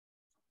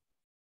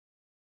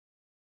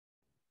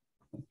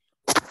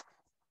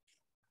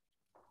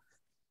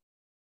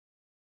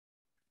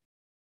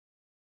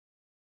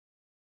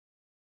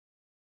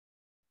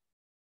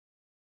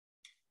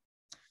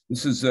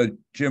This is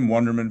Jim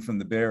Wunderman from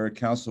the Bay Area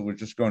Council. We're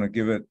just going to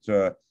give it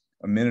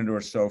a minute or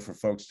so for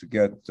folks to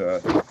get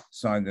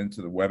signed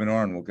into the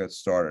webinar, and we'll get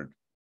started.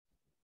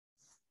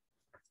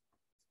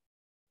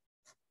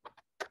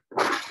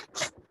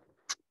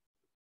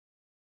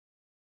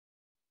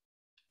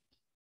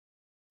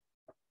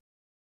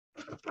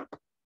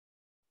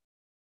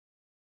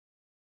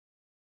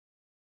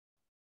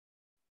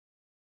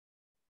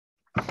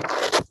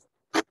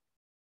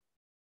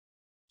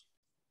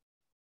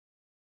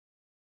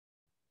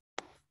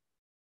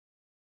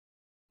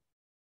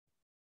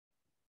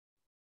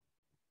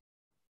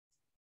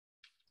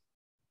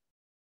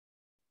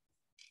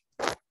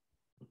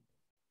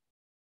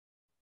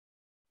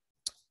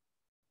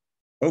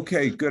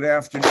 Okay, good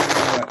afternoon,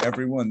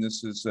 everyone.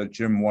 This is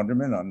Jim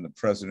Wunderman. I'm the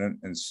president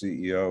and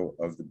CEO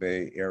of the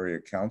Bay Area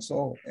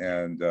Council.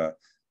 And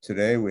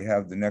today we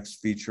have the next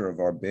feature of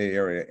our Bay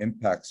Area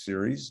Impact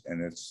Series,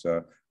 and it's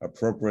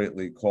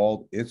appropriately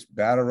called It's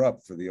Batter Up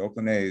for the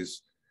Oakland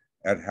A's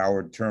at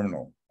Howard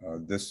Terminal.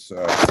 This is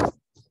a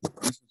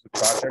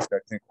project I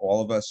think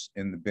all of us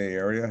in the Bay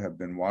Area have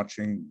been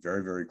watching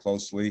very, very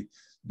closely.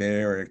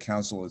 Bay Area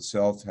Council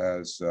itself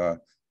has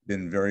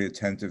been very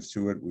attentive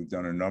to it. We've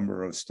done a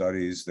number of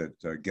studies that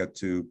get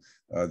to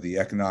the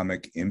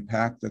economic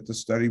impact that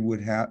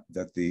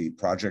the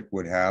project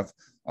would have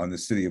on the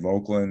city of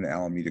Oakland,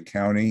 Alameda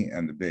County,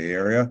 and the Bay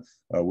Area,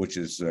 which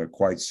is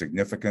quite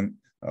significant.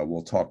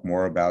 We'll talk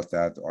more about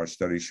that. Our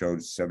study showed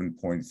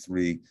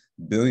 $7.3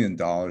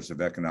 billion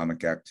of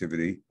economic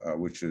activity,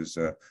 which is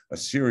a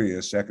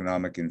serious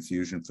economic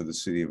infusion for the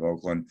city of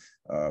Oakland.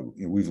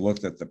 We've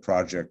looked at the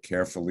project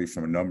carefully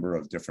from a number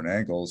of different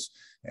angles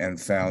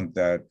and found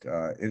that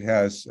it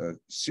has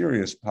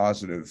serious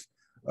positive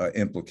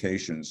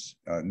implications,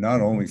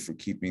 not only for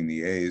keeping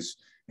the A's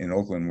in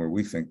Oakland, where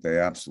we think they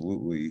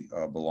absolutely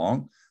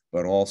belong,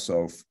 but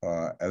also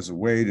as a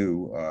way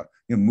to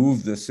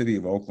move the city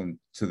of Oakland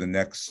to the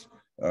next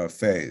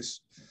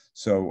phase.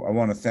 So I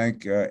want to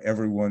thank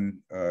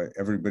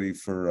everybody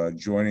for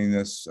joining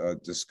this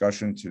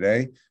discussion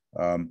today.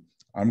 I'm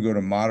going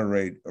to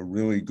moderate a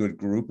really good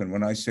group. And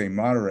when I say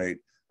moderate,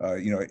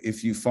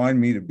 if you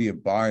find me to be a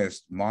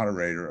biased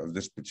moderator of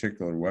this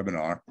particular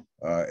webinar,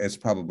 it's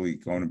probably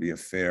going to be a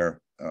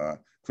fair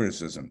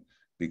criticism.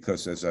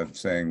 Because as I'm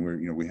saying,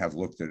 we have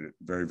looked at it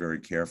very, very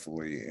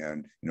carefully,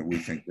 and we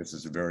think this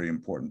is a very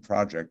important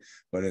project.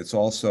 But it's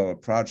also a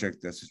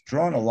project that's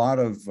drawn a lot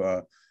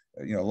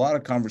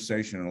of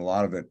conversation, and a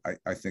lot of it,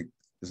 I think,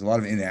 there's a lot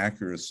of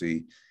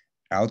inaccuracy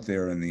out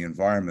there in the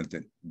environment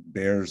that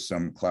bears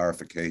some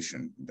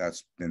clarification.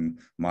 That's been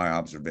my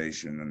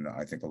observation, and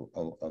I think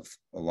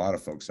a lot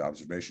of folks'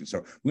 observation. So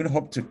we're going to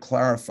hope to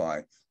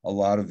clarify a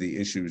lot of the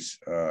issues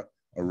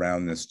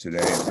around this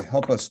today. And to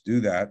help us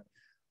do that,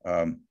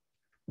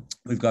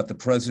 we've got the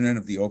president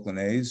of the Oakland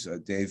A's,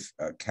 Dave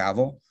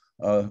Kaval,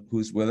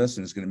 who's with us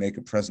and is going to make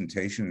a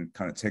presentation and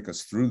kind of take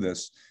us through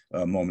this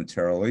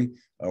momentarily.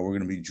 We're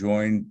going to be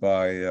joined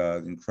by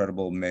the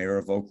incredible mayor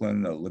of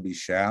Oakland, Libby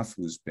Schaaf,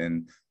 who's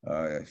been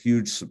a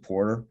huge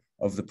supporter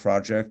of the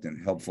project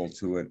and helpful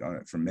to it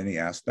from many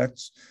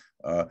aspects.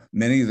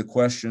 Many of the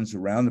questions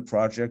around the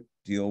project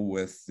deal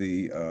with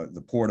the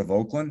Port of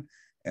Oakland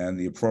and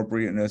the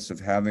appropriateness of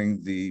having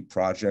the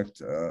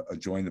project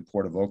join the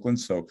Port of Oakland.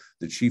 So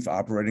the Chief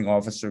Operating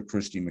Officer,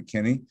 Kristi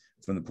McKenney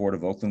from the Port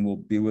of Oakland, will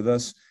be with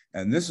us.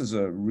 And this is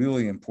a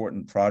really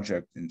important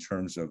project in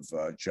terms of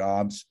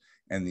jobs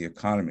and the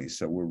economy.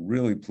 So we're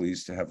really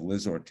pleased to have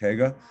Liz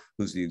Ortega,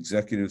 who's the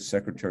Executive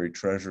Secretary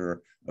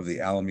Treasurer of the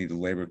Alameda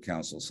Labor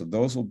Council. So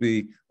those will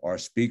be our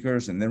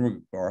speakers. And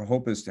then our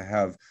hope is to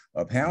have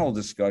a panel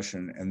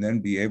discussion and then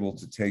be able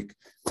to take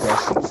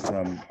questions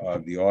from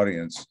the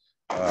audience.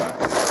 Make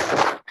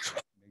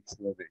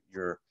sure that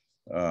you're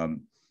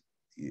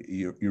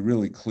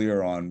really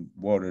clear on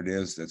what it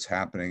is that's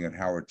happening at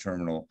Howard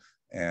Terminal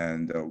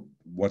and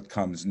what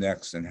comes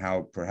next and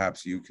how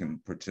perhaps you can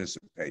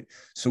participate.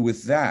 So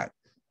with that,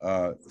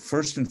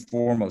 first and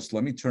foremost,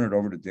 let me turn it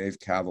over to Dave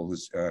Kaval,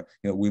 who's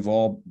we've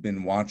all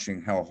been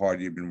watching how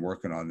hard you've been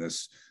working on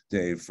this,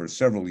 Dave, for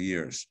several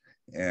years.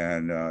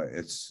 And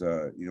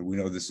we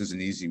know this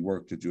isn't easy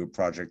work to do a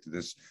project of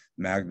this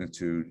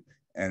magnitude.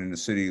 And in the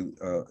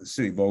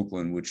city of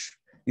Oakland, which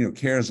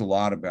cares a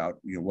lot about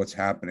what's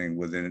happening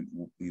within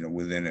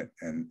it,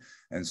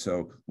 and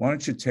so why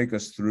don't you take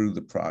us through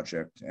the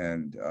project,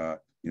 and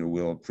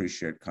we'll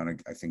appreciate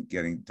I think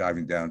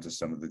diving down to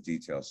some of the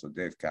details. So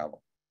Dave Kaval.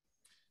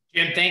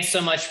 Jim, thanks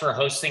so much for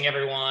hosting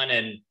everyone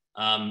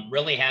and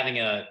really having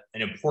an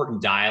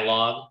important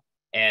dialogue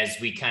as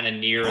we kind of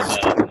near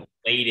the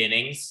late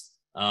innings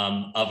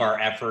of our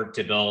effort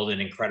to build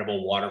an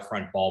incredible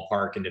waterfront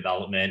ballpark and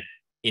development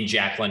in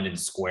Jack London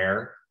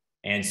Square.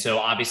 And so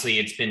obviously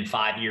it's been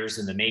 5 years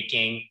in the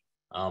making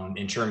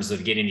in terms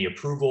of getting the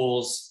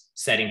approvals,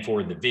 setting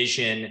forward the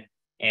vision,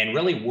 and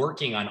really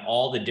working on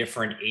all the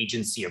different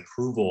agency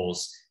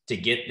approvals to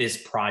get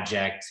this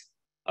project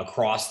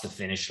across the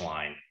finish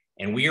line.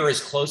 And we are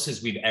as close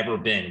as we've ever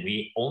been.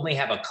 We only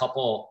have a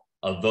couple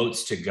of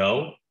votes to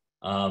go.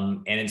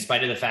 And in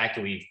spite of the fact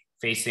that we've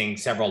facing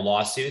several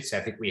lawsuits.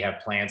 I think we have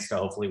plans to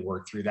hopefully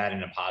work through that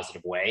in a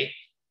positive way.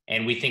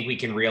 And we think we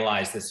can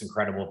realize this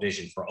incredible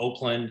vision for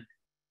Oakland,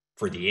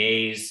 for the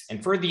A's,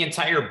 and for the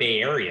entire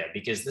Bay Area,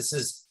 because this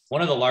is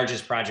one of the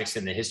largest projects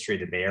in the history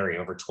of the Bay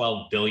Area, over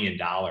 $12 billion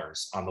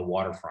on the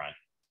waterfront.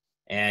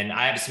 And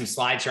I have some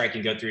slides here I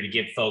can go through to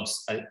give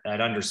folks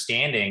an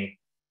understanding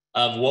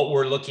of what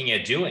we're looking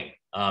at doing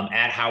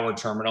at Howard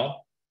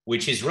Terminal,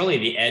 which is really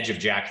the edge of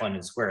Jack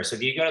London Square. So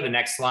if you go to the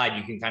next slide,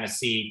 you can kind of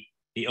see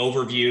the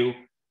overview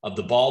of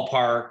the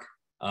ballpark,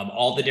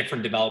 all the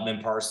different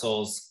development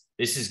parcels.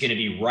 This is going to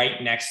be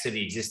right next to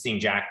the existing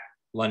Jack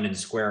London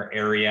Square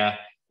area.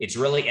 It's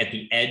really at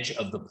the edge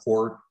of the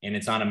port, and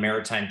it's on a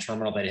maritime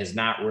terminal that has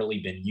not really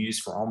been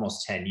used for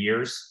almost 10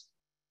 years.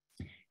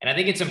 And I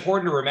think it's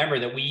important to remember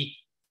that we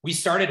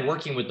started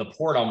working with the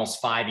port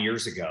almost 5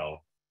 years ago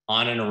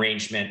on an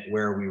arrangement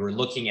where we were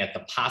looking at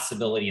the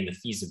possibility and the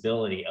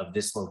feasibility of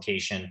this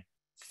location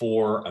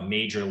for a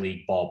major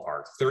league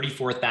ballpark.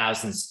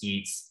 34,000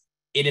 seats,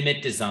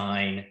 intimate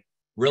design.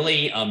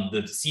 Really,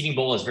 the seating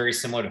bowl is very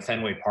similar to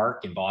Fenway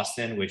Park in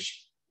Boston,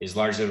 which is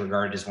largely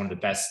regarded as one of the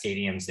best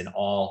stadiums in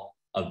all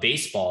of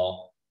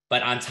baseball.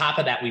 But on top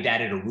of that, we've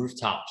added a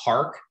rooftop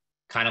park,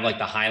 kind of like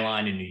the High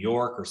Line in New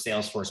York or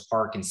Salesforce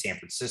Park in San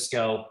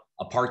Francisco,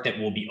 a park that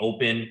will be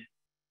open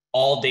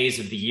all days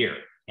of the year.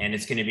 And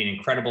it's going to be an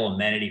incredible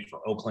amenity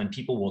for Oakland.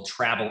 People will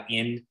travel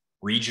in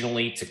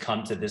regionally to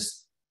come to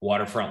this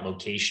waterfront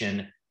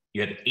location.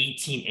 You have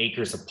 18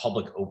 acres of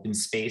public open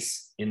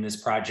space in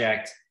this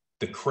project.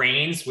 The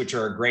cranes, which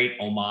are a great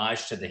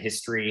homage to the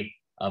history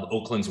of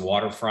Oakland's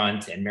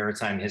waterfront and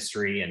maritime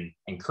history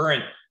and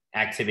current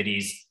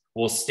activities,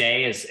 will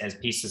stay as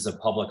pieces of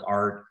public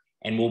art,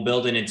 and we'll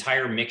build an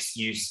entire mixed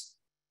use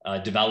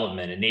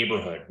development, a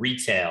neighborhood,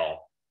 retail,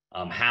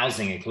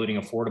 housing, including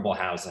affordable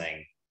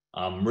housing.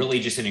 Really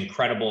just an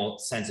incredible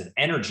sense of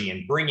energy,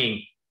 and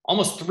bringing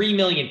almost 3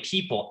 million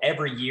people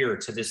every year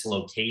to this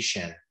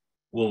location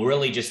will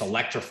really just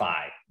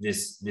electrify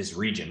this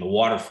region, the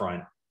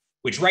waterfront,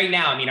 which right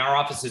now, I mean, our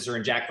offices are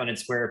in Jack London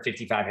Square,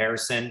 55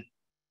 Harrison.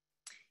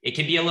 It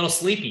can be a little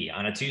sleepy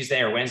on a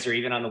Tuesday or Wednesday, or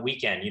even on the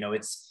weekend. You know,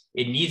 it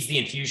needs the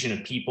infusion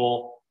of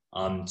people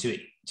to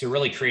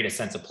really create a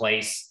sense of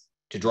place,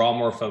 to draw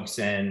more folks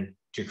in,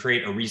 to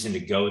create a reason to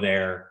go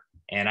there.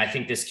 And I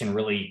think this can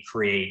really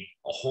create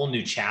a whole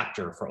new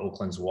chapter for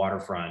Oakland's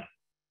waterfront,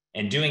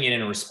 and doing it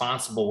in a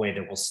responsible way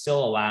that will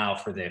still allow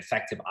for the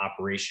effective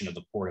operation of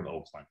the Port of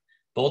Oakland.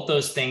 Both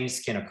those things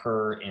can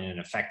occur in an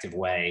effective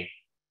way.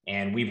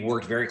 And we've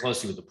worked very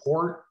closely with the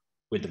port,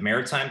 with the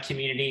maritime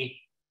community,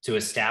 to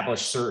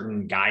establish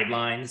certain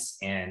guidelines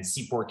and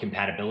seaport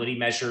compatibility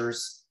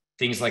measures,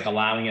 things like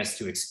allowing us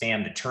to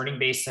expand the turning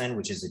basin,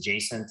 which is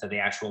adjacent to the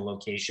actual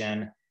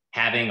location,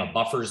 having a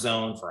buffer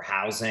zone for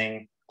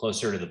housing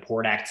closer to the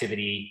port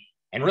activity,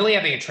 and really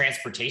having a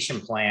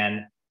transportation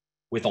plan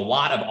with a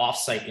lot of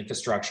offsite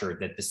infrastructure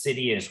that the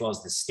city as well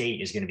as the state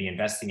is going to be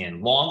investing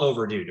in. Long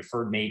overdue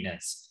deferred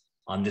maintenance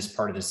on this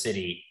part of the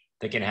city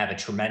that can have a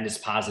tremendous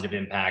positive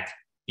impact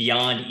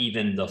beyond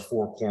even the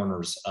four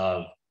corners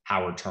of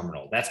Howard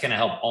Terminal. That's going to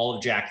help all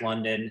of Jack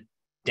London,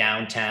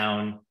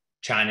 downtown,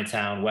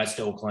 Chinatown, West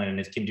Oakland, and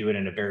it can do it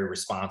in a very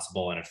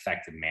responsible and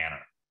effective manner.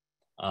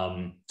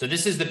 So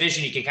this is the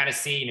vision. You can kind of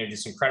see, you know,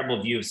 this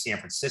incredible view of San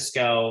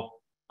Francisco.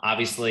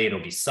 Obviously,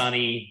 it'll be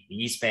sunny. The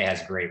East Bay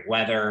has great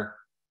weather.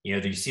 You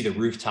know, you see the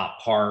rooftop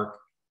park,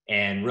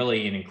 and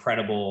really an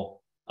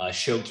incredible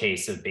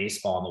showcase of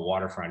baseball on the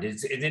waterfront.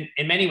 It's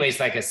in many ways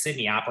like a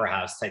Sydney Opera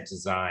House type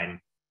design.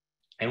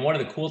 And one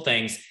of the cool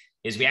things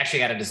is we actually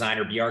got a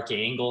designer, Bjarke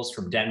Ingels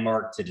from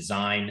Denmark, to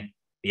design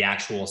the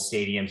actual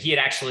stadium. He had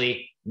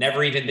actually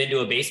never even been to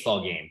a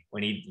baseball game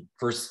when we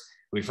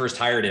first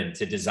hired him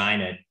to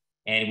design it.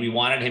 And we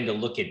wanted him to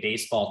look at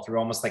baseball through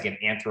almost like an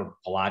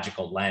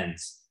anthropological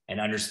lens and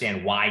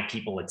understand why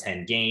people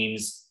attend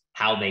games,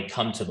 how they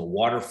come to the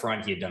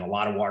waterfront. He had done a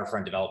lot of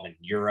waterfront development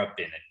in Europe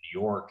and in New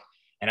York.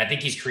 And I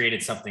think he's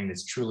created something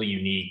that's truly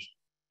unique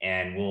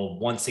and will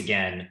once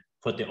again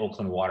put the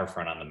Oakland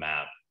waterfront on the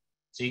map.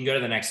 So you can go to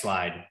the next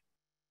slide.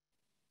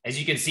 As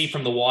you can see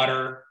from the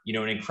water, you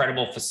know, an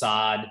incredible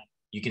facade.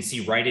 You can see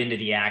right into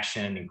the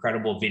action,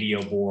 incredible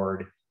video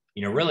board,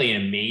 you know, really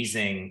an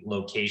amazing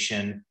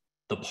location.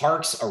 The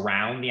parks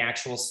around the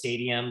actual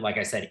stadium, like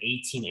I said,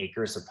 18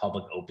 acres of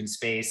public open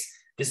space.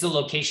 This is a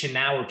location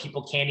now where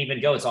people can't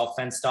even go. It's all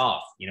fenced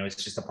off. You know, it's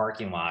just a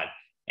parking lot.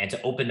 And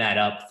to open that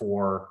up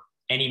for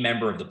any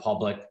member of the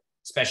public,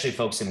 especially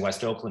folks in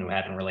West Oakland who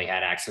haven't really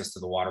had access to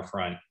the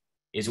waterfront,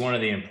 is one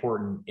of the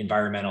important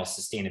environmental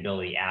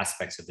sustainability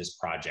aspects of this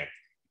project.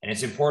 And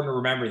it's important to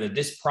remember that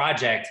this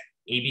project,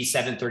 AB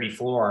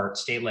 734,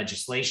 state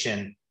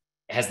legislation,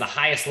 has the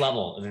highest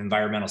level of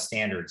environmental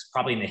standards,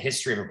 probably in the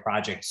history of a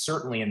project,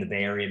 certainly in the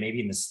Bay Area, maybe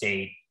in the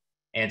state.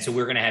 And so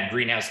we're going to have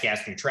greenhouse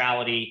gas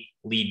neutrality,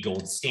 LEED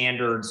Gold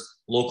standards,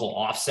 local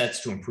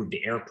offsets to improve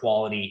the air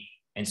quality.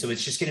 And so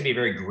it's just going to be a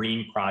very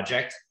green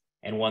project,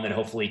 and one that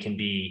hopefully can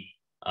be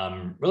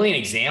really an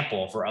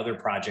example for other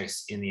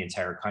projects in the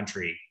entire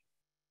country.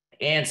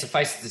 And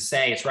suffice it to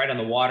say, it's right on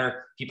the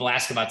water. People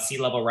ask about sea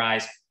level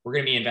rise. We're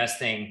going to be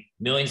investing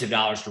millions of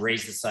dollars to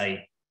raise the site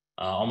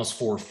almost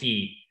 4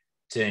 feet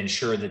to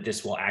ensure that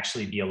this will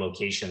actually be a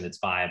location that's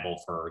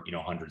viable for, you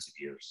know, hundreds of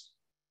years.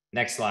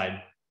 Next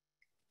slide.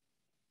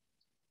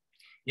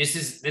 This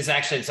is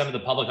actually some of the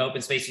public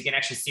open space. You can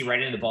actually see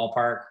right into the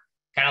ballpark,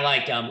 kind of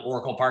like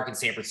Oracle Park in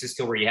San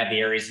Francisco, where you have the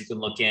areas you can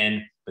look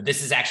in, but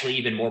this is actually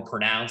even more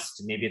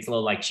pronounced. Maybe it's a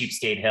little like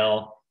Cheapskate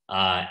Hill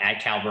at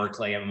Cal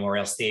Berkeley at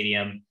Memorial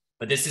Stadium,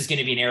 but this is going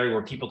to be an area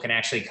where people can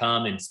actually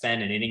come and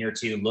spend an inning or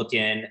two, look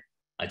in.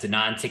 It's a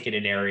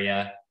non-ticketed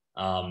area.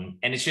 And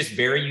it's just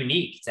very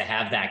unique to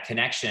have that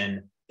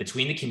connection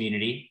between the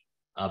community,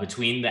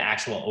 between the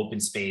actual open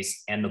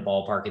space and the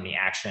ballpark and the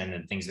action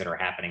and things that are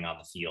happening on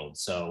the field.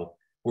 So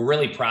we're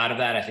really proud of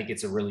that. I think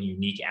it's a really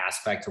unique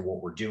aspect to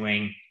what we're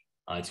doing.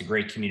 It's a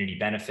great community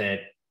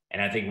benefit,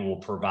 and I think it will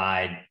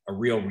provide a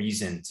real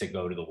reason to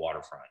go to the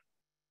waterfront.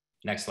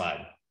 Next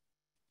slide.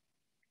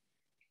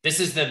 This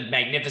is the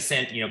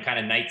magnificent, you know, kind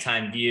of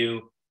nighttime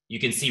view. You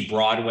can see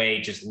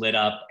Broadway just lit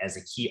up as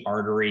a key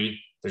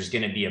artery. There's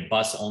going to be a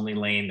bus-only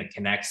lane that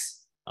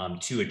connects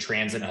to a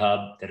transit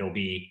hub that'll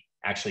be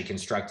actually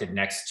constructed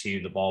next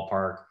to the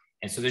ballpark.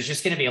 And so there's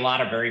just going to be a lot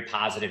of very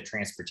positive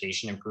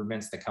transportation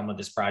improvements that come with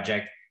this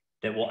project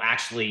that will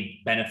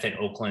actually benefit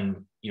Oakland,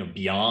 you know,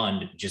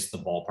 beyond just the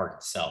ballpark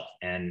itself.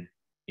 And,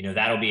 you know,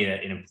 that'll be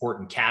an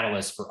important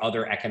catalyst for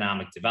other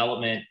economic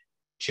development,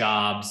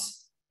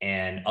 jobs,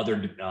 and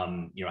other,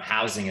 you know,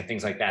 housing and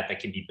things like that that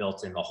can be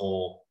built in the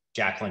whole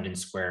Jack London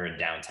Square and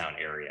downtown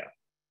area.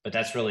 But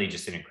that's really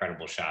just an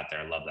incredible shot there.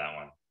 I love that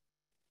one.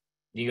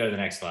 You can go to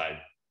the next slide.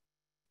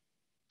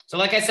 So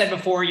like I said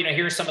before, you know,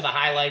 here's some of the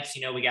highlights.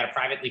 You know, we got a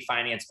privately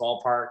financed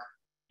ballpark.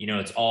 You know,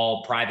 it's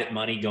all private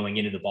money going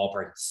into the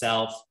ballpark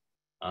itself.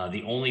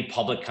 The only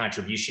public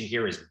contribution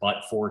here is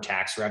but for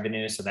tax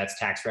revenue. So that's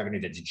tax revenue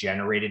that's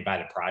generated by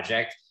the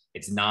project.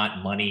 It's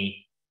not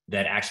money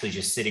that actually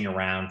just sitting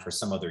around for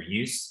some other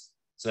use.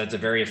 So that's a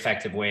very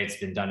effective way. It's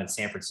been done in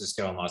San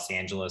Francisco and Los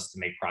Angeles to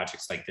make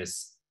projects like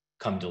this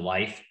come to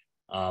life.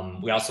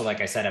 We also,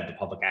 like I said, have the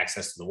public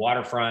access to the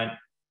waterfront,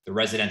 the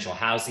residential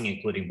housing,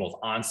 including both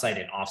on-site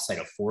and off-site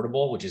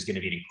affordable, which is going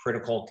to be a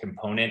critical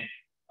component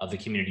of the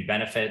community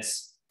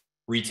benefits,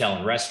 retail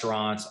and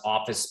restaurants,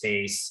 office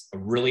space, a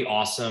really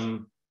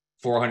awesome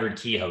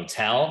 400-key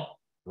hotel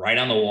right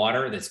on the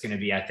water that's going to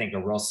be, I think, a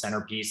real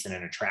centerpiece and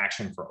an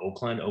attraction for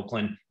Oakland.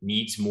 Oakland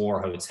needs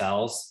more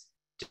hotels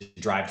to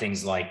drive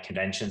things like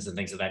conventions and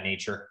things of that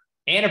nature,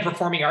 and a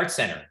performing arts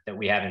center that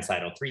we have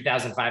inside,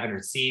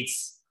 3,500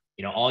 seats,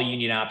 you know, all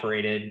union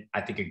operated.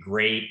 I think a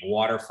great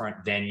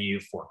waterfront venue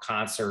for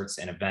concerts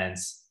and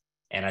events.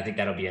 And I think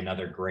that'll be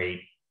another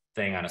great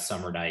thing on a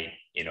summer night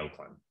in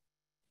Oakland.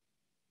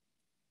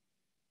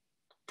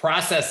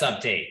 Process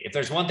update. If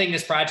there's one thing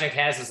this project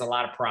has, is a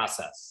lot of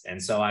process.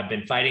 And so I've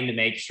been fighting to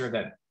make sure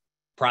that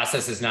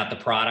process is not the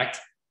product,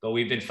 but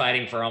we've been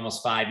fighting for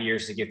almost 5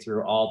 years to get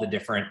through all the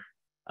different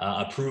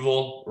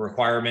approval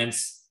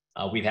requirements.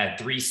 We've had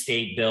 3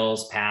 state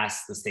bills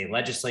pass the state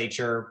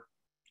legislature.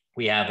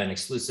 We have an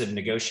exclusive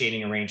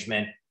negotiating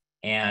arrangement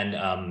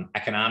and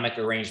economic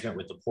arrangement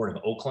with the Port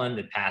of Oakland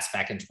that passed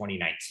back in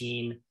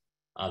 2019.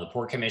 The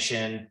Port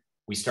Commission,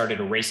 we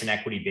started a race and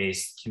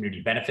equity-based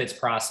community benefits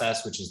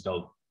process, which is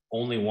the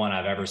only one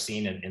I've ever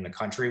seen in the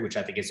country, which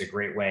I think is a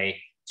great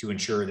way to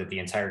ensure that the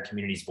entire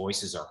community's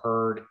voices are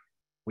heard.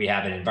 We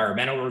have an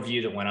environmental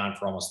review that went on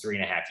for almost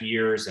 3.5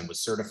 years and was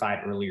certified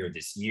earlier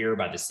this year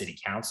by the City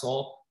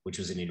Council, which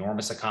was an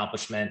enormous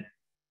accomplishment.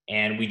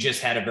 And we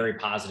just had a very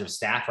positive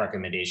staff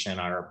recommendation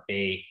on our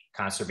Bay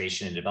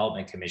Conservation and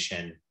Development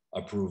Commission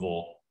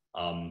approval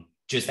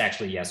just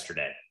actually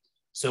yesterday.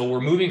 So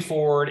we're moving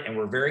forward and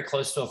we're very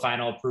close to a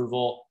final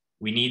approval.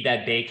 We need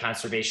that Bay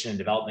Conservation and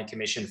Development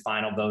Commission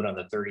final vote on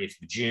the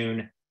 30th of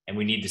June. And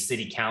we need the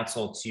City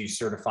Council to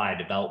certify a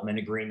development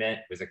agreement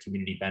with a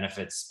community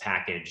benefits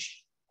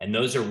package. And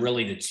those are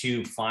really the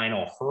 2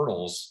 final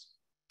hurdles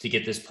to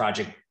get this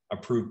project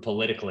approved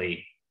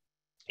politically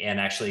and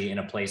actually in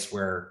a place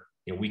where,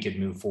 you know, we could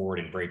move forward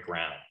and break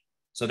ground.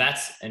 So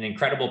that's an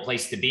incredible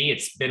place to be.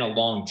 It's been a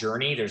long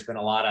journey. There's been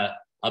a lot of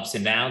ups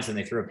and downs, and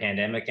they threw a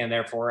pandemic in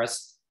there for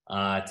us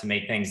to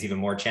make things even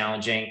more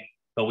challenging.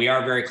 But we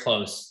are very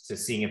close to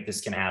seeing if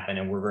this can happen,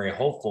 and we're very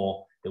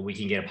hopeful that we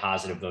can get a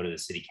positive vote of the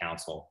City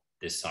Council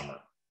this summer.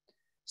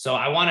 So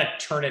I want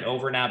to turn it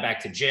over now back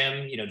to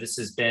Jim. You know, this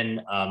has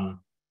been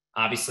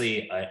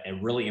obviously a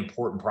really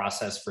important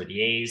process for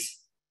the A's.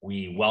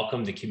 We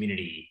welcome the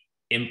community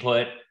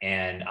input,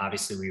 and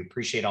obviously we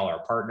appreciate all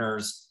our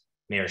partners,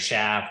 Mayor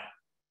Schaaf,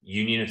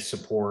 union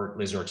support,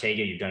 Liz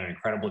Ortega. You've done an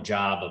incredible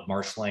job of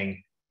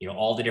marshaling, you know,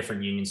 all the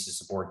different unions to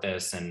support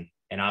this, and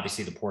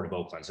obviously the Port of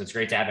Oakland. So it's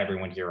great to have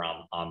everyone here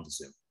on the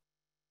Zoom.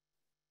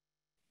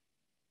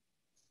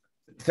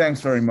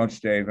 Thanks very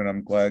much, Dave, and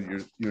I'm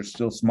glad you're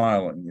still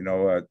smiling. You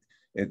know,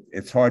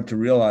 it's hard to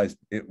realize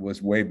it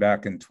was way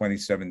back in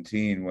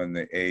 2017 when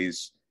the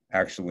A's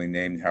actually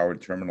named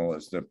Howard Terminal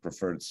as the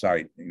preferred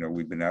site. You know,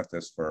 we've been at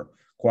this for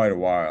quite a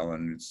while,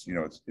 and it's, you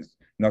know, it's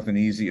nothing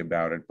easy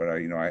about it, but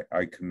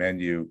I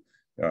commend you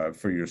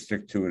for your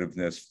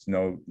stick-to-itiveness.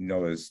 No,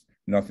 there's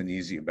nothing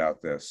easy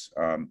about this.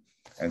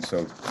 And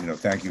so, you know,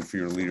 thank you for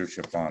your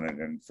leadership on it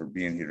and for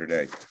being here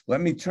today.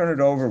 Let me turn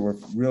it over. We're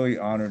really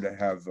honored to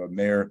have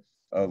Mayor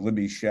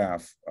Libby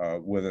Schaaf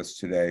with us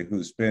today,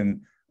 who's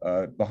been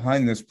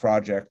behind this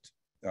project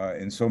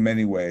in so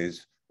many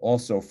ways,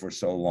 also for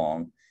so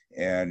long.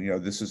 And, you know,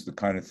 this is the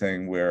kind of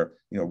thing where,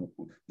 you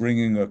know,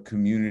 bringing a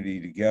community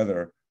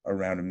together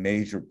around a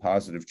major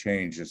positive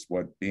change is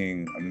what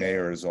being a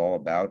mayor is all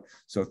about.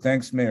 So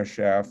thanks, Mayor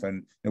Schaaf,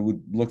 and we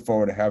look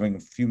forward to having a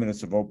few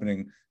minutes of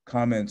opening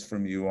comments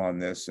from you on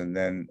this. And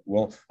then,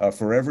 well,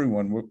 for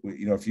everyone,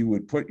 you know, if you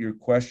would put your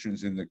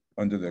questions in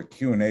under the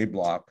Q&A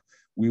block,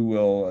 we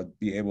will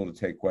be able to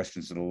take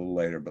questions a little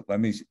later. But let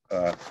me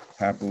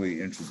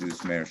happily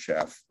introduce Mayor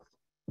Schaaf.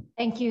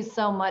 Thank you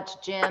so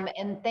much, Jim.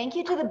 And thank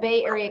you to the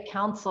Bay Area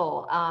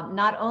Council.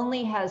 Not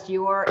only has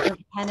your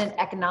independent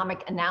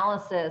economic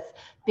analysis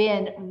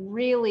been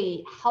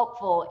really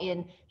helpful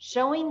in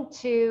showing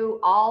to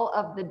all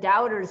of the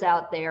doubters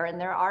out there, and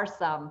there are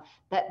some,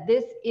 that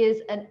this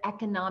is an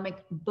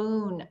economic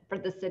boon for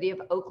the city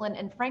of Oakland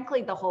and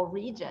frankly, the whole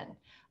region.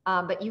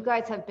 But you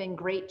guys have been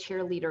great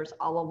cheerleaders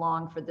all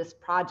along for this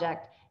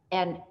project,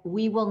 and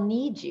we will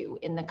need you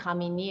in the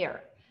coming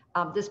year.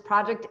 This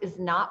project is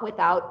not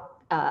without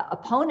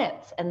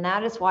opponents, and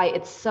that is why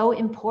it's so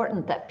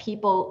important that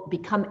people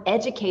become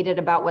educated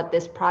about what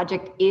this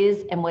project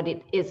is and what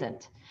it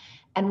isn't.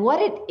 And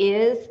what it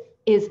is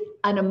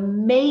an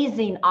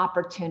amazing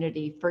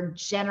opportunity for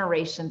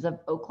generations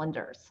of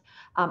Oaklanders.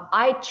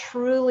 I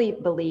truly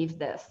believe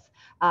this.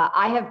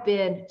 I have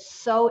been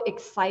so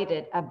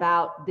excited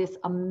about this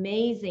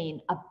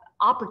amazing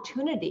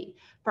opportunity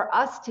for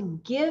us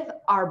to give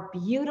our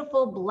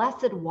beautiful,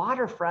 blessed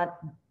waterfront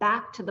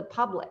back to the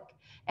public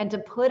and to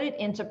put it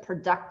into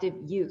productive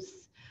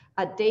use.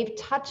 Dave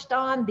touched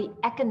on the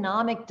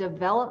economic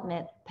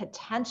development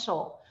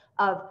potential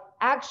of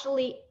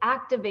actually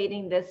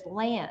activating this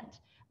land.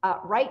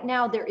 Right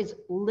now, there is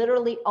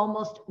literally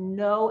almost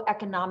no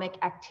economic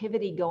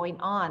activity going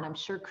on. I'm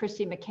sure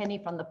Kristi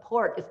McKenney from the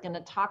port is going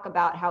to talk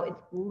about how it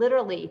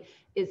literally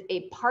is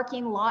a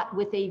parking lot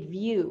with a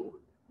view.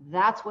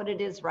 That's what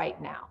it is right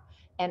now.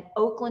 And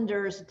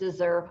Oaklanders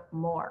deserve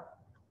more.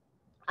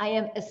 I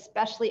am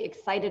especially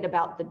excited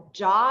about the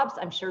jobs.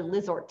 I'm sure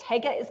Liz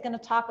Ortega is going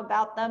to talk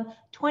about them.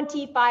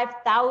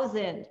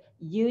 25,000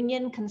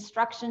 union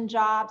construction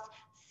jobs,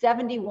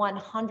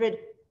 7,100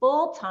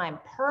 full-time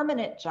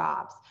permanent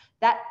jobs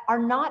that are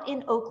not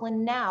in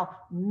Oakland now,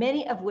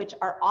 many of which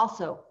are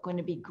also going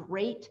to be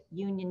great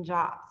union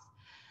jobs.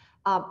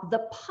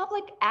 The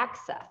public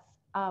access,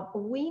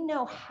 we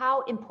know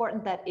how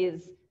important that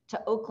is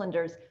to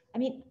Oaklanders. I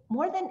mean,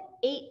 more than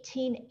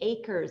 18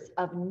 acres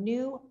of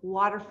new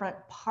waterfront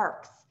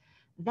parks.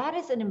 That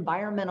is an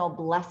environmental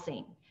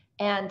blessing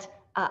and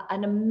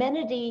an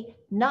amenity,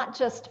 not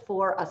just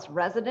for us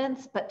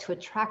residents, but to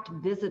attract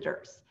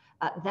visitors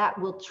that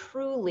will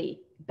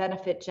truly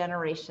benefit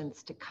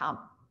generations to come.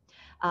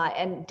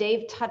 And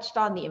Dave touched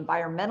on the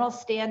environmental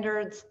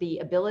standards, the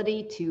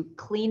ability to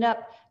clean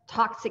up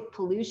toxic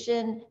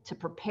pollution, to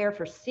prepare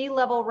for sea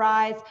level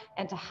rise,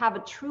 and to have a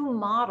true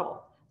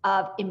model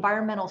of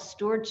environmental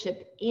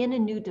stewardship in a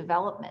new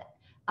development,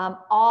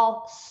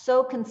 all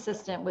so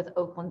consistent with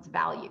Oakland's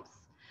values.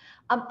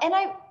 And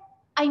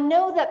I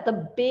know that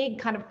the big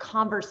kind of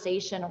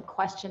conversation or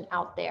question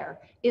out there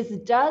is,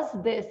 does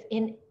this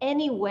in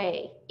any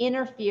way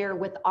interfere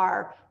with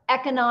our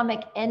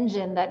economic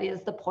engine that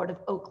is the Port of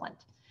Oakland?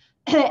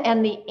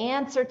 And the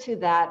answer to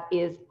that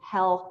is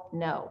hell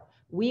no.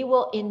 We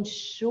will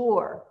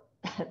ensure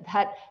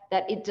that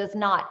it does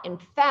not. In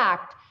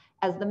fact,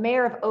 as the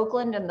mayor of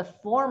Oakland and the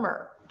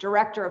former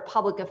director of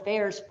public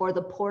affairs for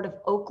the Port of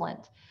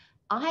Oakland,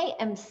 I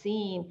am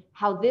seeing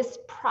how this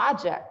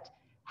project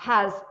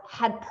has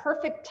had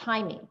perfect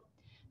timing.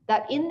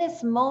 That in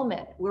this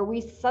moment where we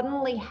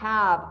suddenly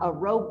have a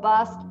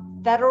robust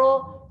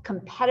federal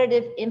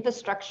competitive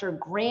infrastructure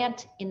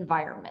grant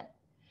environment,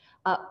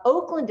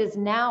 Oakland is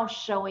now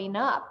showing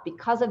up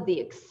because of the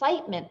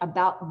excitement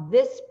about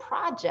this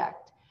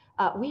project.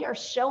 We are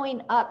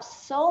showing up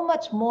so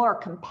much more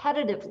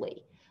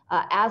competitively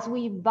as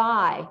we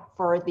vie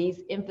for these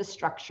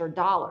infrastructure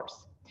dollars.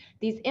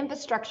 These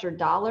infrastructure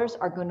dollars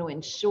are going to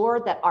ensure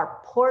that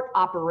our port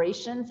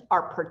operations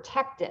are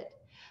protected.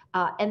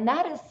 And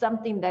that is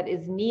something that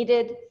is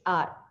needed,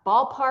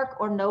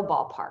 ballpark or no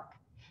ballpark.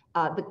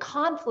 The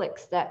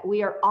conflicts that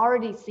we are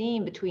already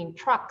seeing between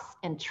trucks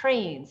and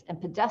trains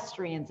and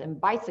pedestrians and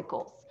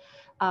bicycles.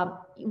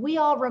 We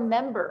all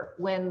remember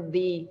when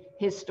the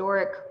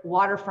historic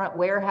waterfront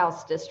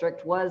warehouse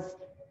district was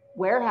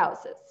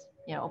warehouses,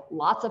 you know,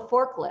 lots of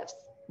forklifts.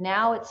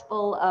 Now it's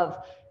full of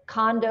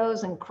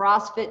condos and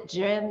CrossFit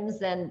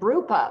gyms and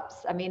brew pubs.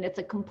 I mean, it's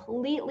a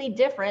completely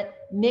different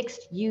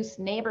mixed use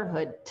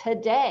neighborhood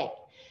today.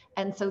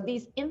 And so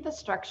these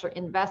infrastructure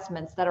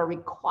investments that are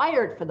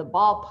required for the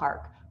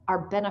ballpark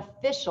are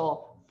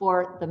beneficial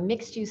for the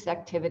mixed use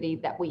activity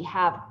that we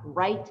have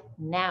right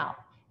now.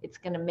 It's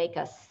going to make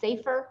us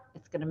safer,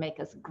 it's going to make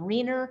us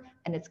greener,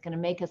 and it's going to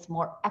make us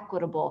more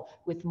equitable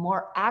with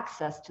more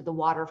access to the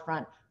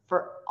waterfront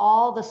for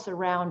all the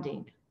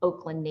surrounding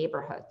Oakland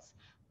neighborhoods.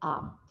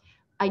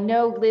 I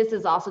know Liz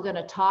is also going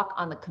to talk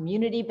on the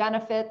community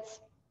benefits.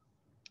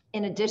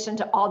 In addition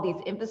to all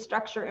these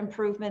infrastructure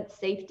improvements,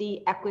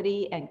 safety,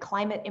 equity, and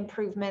climate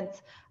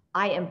improvements,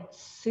 I am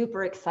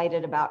super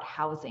excited about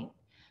housing.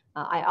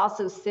 I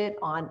also sit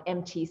on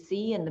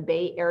MTC and the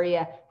Bay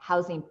Area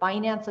Housing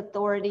Finance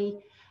Authority.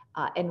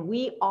 And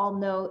we all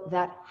know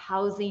that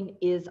housing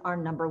is our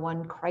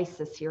 #1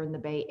 crisis here in the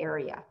Bay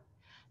Area.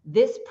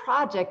 This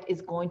project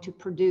is going to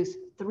produce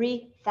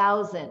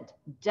 3,000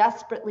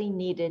 desperately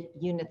needed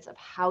units of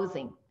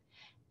housing.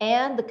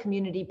 And the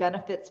community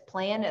benefits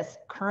plan, as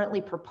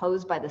currently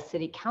proposed by the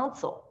City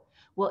Council,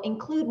 will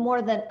include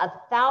more than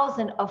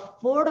 1,000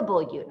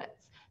 affordable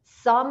units,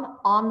 some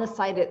on the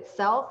site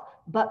itself,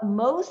 but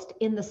most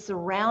in the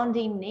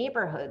surrounding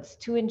neighborhoods,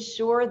 to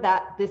ensure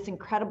that this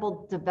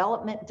incredible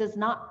development does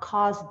not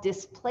cause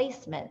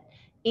displacement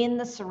in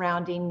the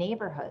surrounding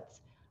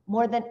neighborhoods.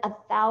 More than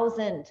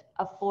 1,000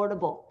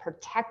 affordable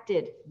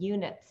protected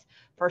units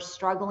for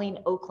struggling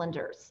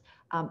Oaklanders.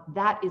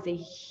 That is a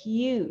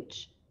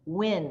huge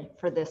win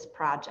for this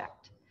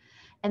project.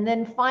 And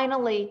then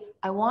finally,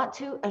 I want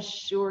to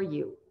assure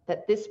you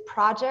that this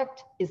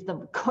project is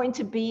going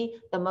to be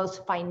the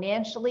most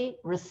financially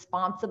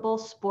responsible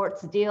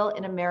sports deal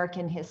in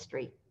American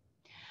history.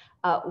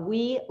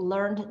 We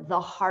learned the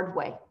hard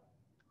way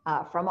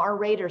from our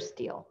Raiders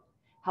deal,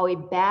 how a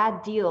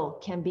bad deal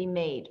can be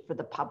made for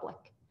the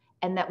public,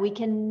 and that we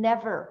can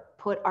never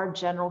put our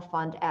general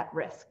fund at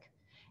risk.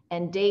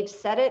 And Dave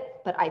said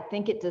it, but I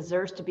think it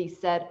deserves to be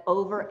said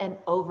over and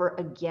over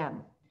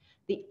again.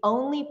 The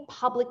only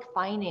public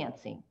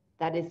financing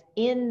that is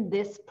in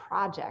this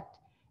project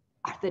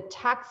are the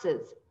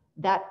taxes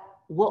that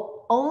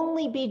will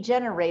only be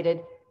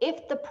generated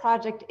if the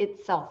project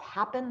itself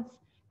happens,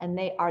 and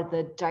they are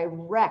the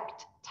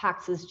direct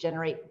taxes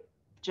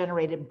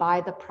generated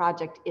by the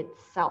project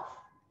itself.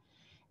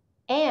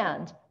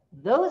 And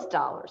those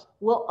dollars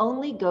will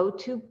only go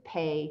to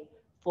pay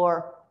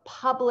for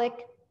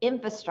public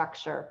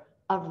infrastructure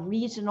of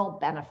regional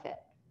benefit.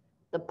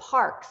 The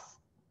parks,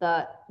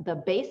 the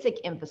basic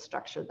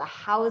infrastructure, the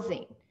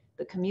housing,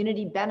 the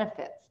community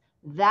benefits,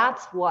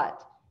 that's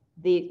what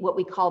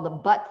we call the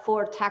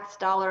but-for tax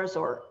dollars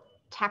or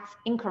tax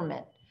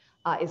increment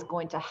is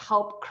going to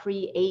help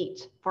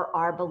create for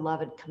our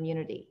beloved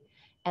community.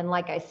 And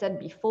like I said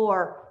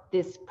before,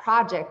 this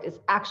project is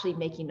actually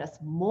making us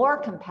more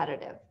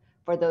competitive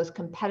for those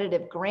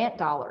competitive grant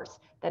dollars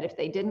that if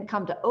they didn't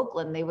come to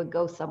Oakland, they would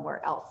go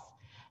somewhere else.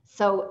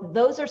 So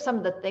those are some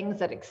of the things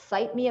that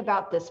excite me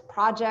about this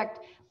project.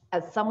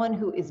 As someone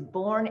who is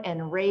born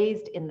and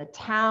raised in the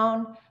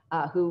town,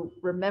 who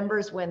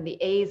remembers when the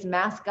A's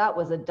mascot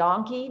was a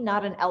donkey,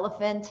 not an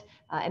elephant.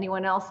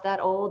 Anyone else that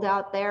old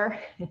out there?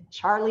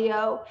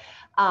 Charlie-O.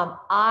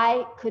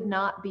 I could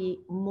not be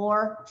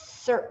more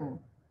certain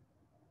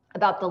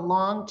about the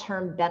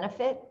long-term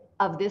benefit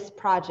of this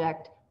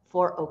project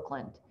for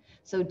Oakland.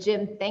 So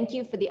Jim, thank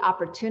you for the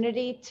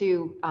opportunity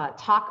to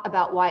talk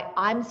about why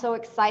I'm so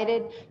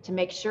excited to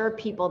make sure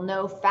people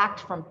know fact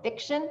from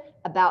fiction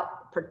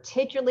about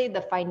particularly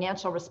the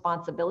financial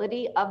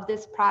responsibility of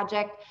this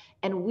project.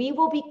 And we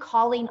will be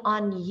calling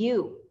on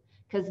you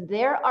because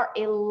there are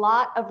a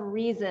lot of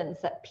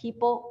reasons that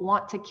people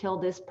want to kill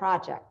this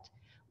project.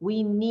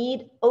 We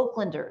need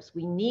Oaklanders,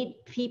 we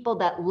need people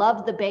that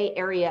love the Bay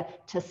Area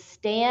to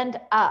stand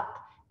up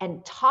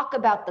and talk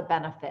about the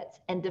benefits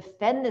and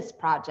defend this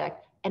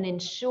project and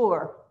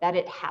ensure that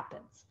it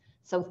happens.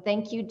 So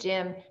thank you,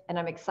 Jim, and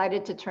I'm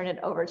excited to turn it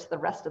over to the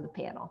rest of the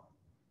panel.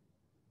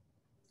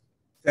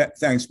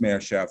 Thanks, Mayor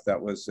Schaaf.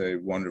 That was a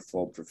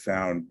wonderful,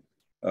 profound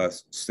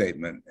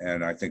statement,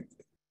 and I think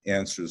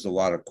answers a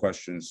lot of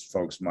questions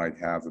folks might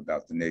have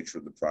about the nature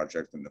of the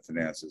project and the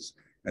finances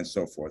and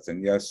so forth.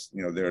 And yes,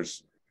 you know,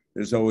 there's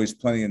always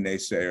plenty of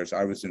naysayers.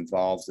 I was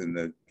involved in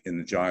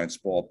the Giants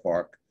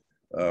ballpark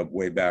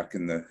way back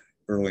in the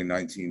early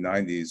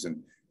 1990s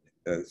and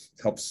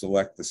helped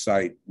select the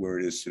site where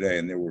it is today.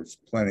 And there was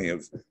plenty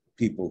of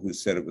people who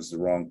said it was the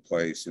wrong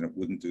place and it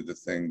wouldn't do the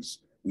things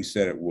we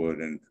said it would.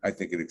 And I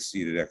think it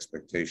exceeded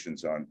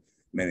expectations on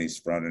many's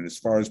front. And as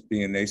far as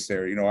being a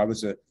naysayer, you know,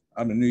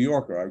 I'm a New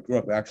Yorker. I grew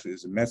up actually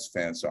as a Mets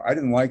fan. So I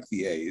didn't like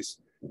the A's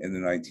in the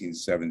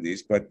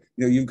 1970s, but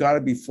you know, you've got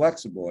to be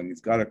flexible and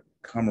you've got to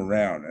come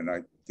around. And I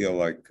feel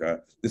like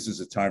this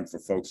is a time for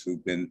folks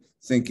who've been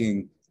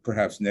thinking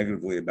perhaps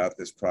negatively about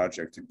this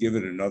project to give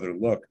it another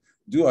look.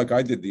 Do like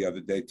I did the other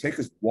day, take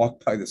a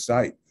walk by the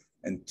site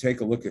and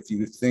take a look if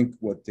you think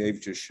what Dave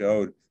just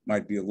showed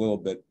might be a little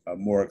bit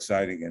more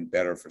exciting and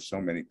better for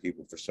so many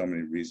people for so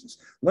many reasons.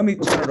 Let me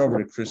turn it over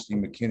to Kristi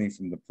McKenney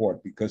from the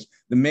port, because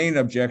the main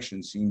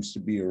objection seems to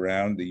be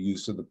around the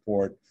use of the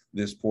port,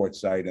 this port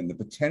site, and the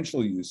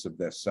potential use of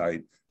this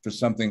site for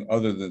something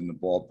other than the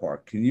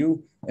ballpark. Can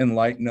you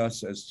enlighten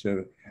us as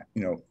to,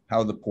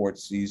 how the port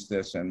sees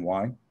this and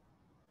why?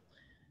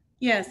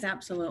 Yes,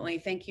 absolutely.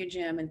 Thank you,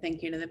 Jim, and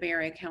thank you to the Bay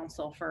Area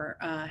Council for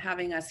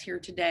having us here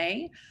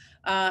today.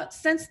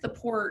 Since the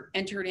port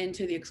entered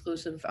into the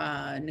exclusive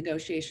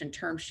negotiation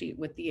term sheet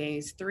with the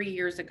A's 3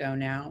 years ago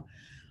now,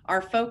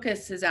 our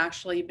focus has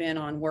actually been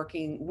on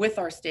working with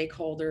our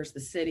stakeholders, the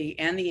city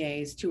and the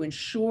A's, to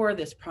ensure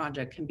this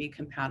project can be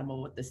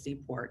compatible with the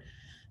seaport.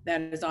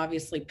 That is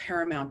obviously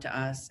paramount to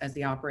us as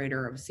the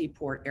operator of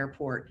seaport,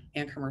 airport,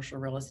 and commercial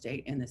real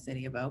estate in the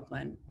city of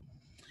Oakland.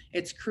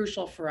 It's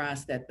crucial for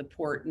us that the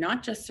port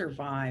not just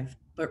survive,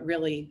 but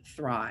really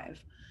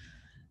thrive.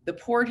 The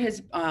port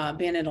has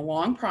been in a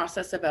long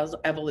process of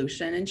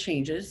evolution and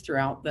changes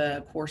throughout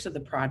the course of the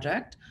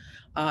project.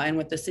 And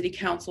with the City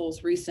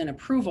Council's recent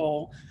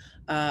approvals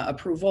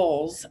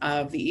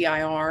of the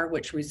EIR,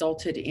 which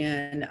resulted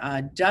in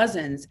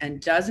dozens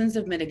and dozens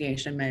of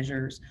mitigation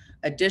measures,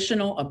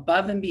 additional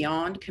above and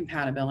beyond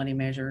compatibility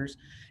measures,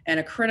 and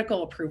a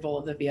critical approval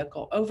of the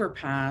vehicle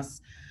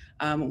overpass,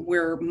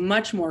 we're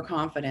much more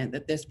confident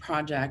that this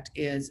project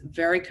is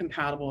very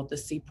compatible with the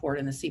seaport,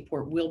 and the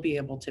seaport will be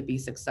able to be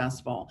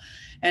successful.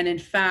 And in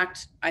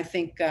fact, I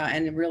think,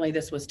 and really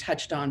this was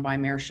touched on by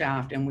Mayor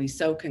Schaaf, and we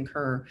so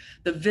concur,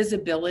 the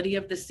visibility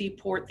of the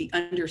seaport, the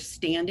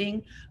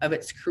understanding of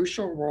its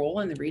crucial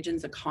role in the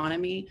region's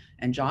economy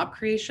and job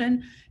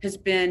creation has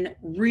been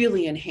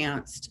really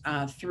enhanced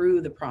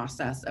through the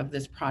process of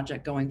this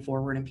project going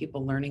forward and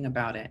people learning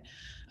about it.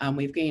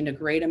 We've gained a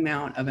great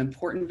amount of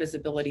important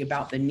visibility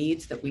about the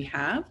needs that we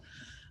have.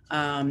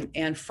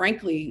 And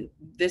frankly,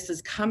 this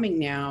is coming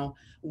now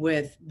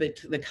with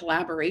the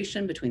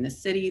collaboration between the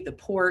city, the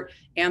port,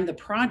 and the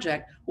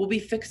project will be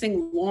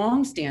fixing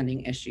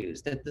long-standing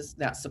issues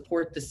that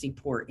support the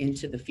seaport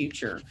into the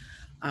future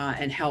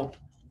and help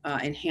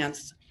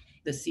enhance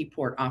the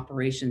seaport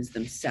operations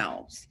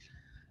themselves.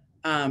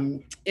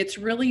 It's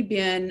really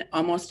been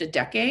almost a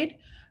decade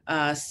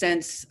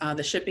since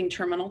the shipping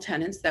terminal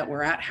tenants that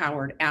were at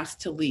Howard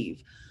asked to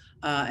leave.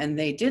 And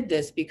they did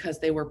this because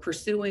they were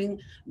pursuing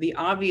the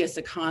obvious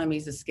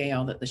economies of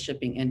scale that the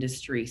shipping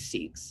industry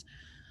seeks.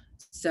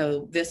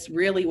 So this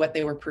really what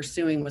they were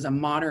pursuing was a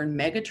modern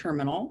mega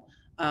terminal,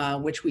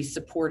 which we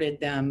supported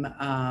them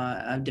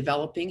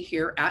developing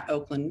here at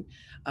Oakland.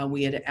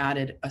 We had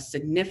added a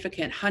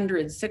significant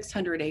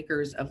 600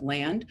 acres of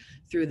land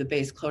through the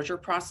base closure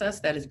process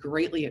that has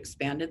greatly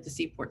expanded the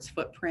seaport's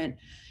footprint,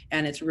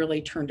 and it's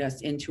really turned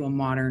us into a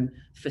modern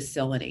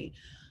facility.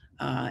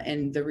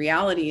 And the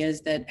reality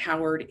is that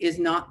Howard is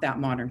not that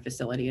modern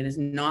facility. It is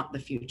not the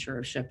future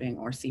of shipping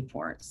or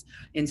seaports.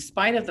 In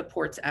spite of the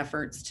port's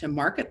efforts to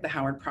market the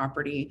Howard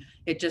property,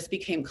 it just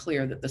became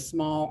clear that the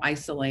small,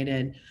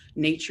 isolated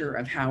nature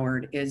of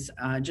Howard is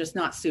just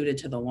not suited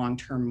to the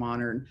long-term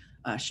modern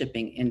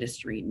shipping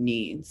industry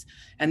needs.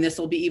 And this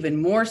will be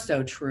even more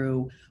so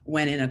true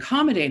when in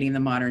accommodating the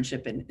modern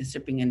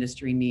shipping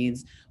industry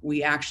needs,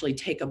 we actually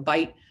take a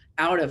bite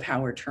out of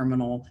Howard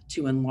Terminal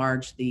to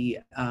enlarge the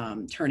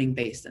turning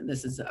basin.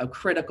 This is a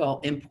critical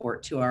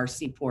import to our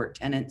seaport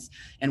tenants,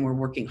 and we're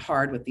working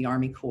hard with the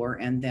Army Corps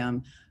and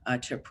them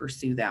to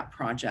pursue that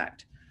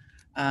project.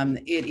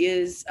 It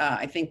is,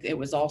 I think it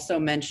was also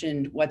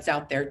mentioned what's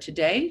out there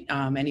today.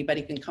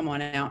 Anybody can come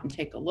on out and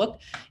take a look.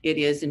 It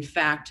is, in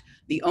fact,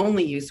 the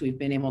only use we've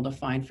been able to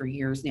find for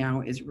years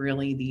now is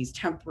really these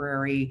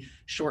temporary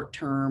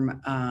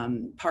short-term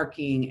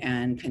parking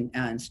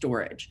and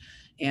storage.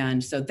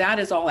 And so that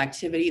is all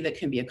activity that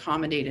can be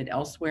accommodated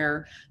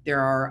elsewhere. There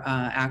are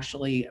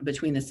actually,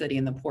 between the city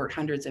and the port,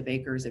 hundreds of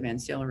acres of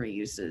ancillary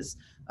uses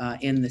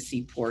in the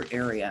seaport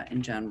area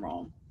in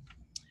general.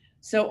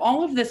 So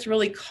all of this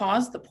really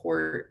caused the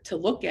port to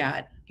look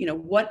at,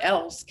 what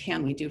else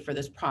can we do for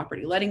this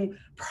property? Letting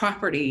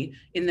property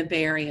in the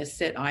Bay Area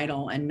sit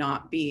idle and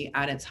not be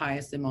at its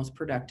highest and most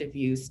productive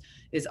use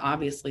is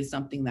obviously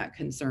something that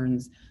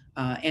concerns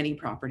any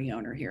property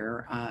owner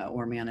here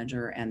or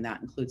manager, and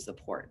that includes the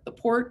port. The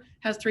port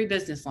has 3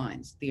 business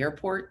lines: the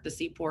airport, the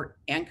seaport,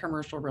 and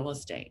commercial real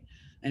estate.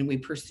 And we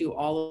pursue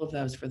all of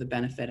those for the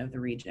benefit of the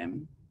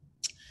region.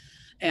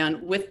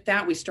 And with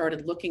that, we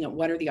started looking at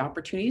what are the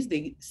opportunities.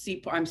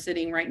 I'm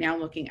sitting right now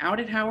looking out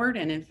at Howard,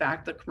 and in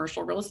fact, the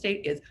commercial real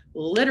estate is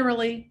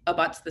literally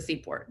abuts the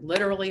seaport,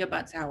 literally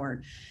abuts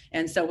Howard.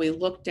 And so we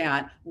looked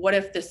at what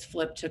if this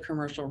flipped to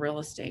commercial real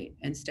estate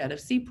instead of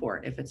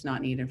seaport, if it's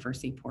not needed for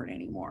seaport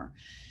anymore.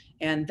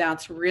 And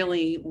that's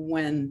really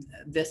when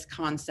this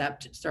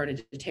concept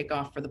started to take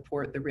off for the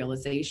port, the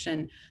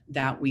realization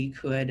that we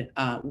could,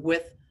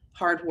 with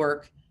hard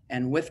work,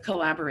 and with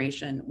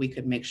collaboration, we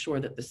could make sure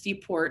that the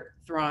seaport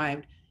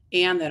thrived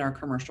and that our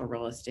commercial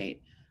real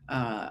estate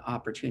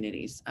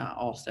opportunities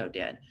also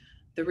did.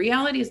 The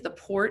reality is the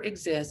port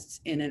exists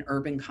in an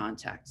urban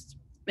context,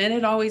 and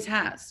it always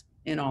has,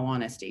 in all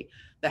honesty.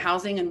 The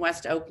housing in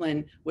West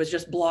Oakland was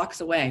just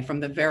blocks away from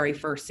the very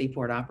first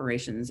seaport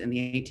operations in the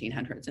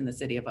 1800s in the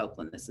city of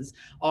Oakland. This has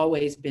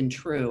always been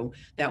true,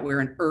 that we're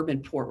an urban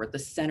port. We're at the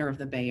center of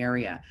the Bay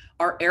Area.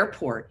 Our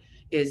airport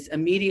is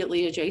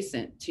immediately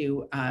adjacent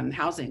to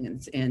housing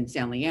in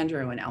San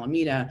Leandro and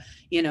Alameda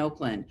in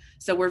Oakland.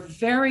 So we're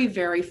very,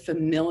 very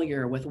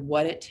familiar with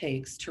what it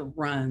takes to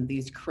run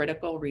these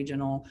critical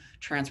regional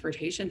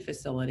transportation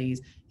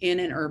facilities in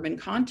an urban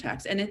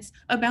context. And it's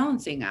a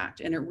balancing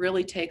act, and it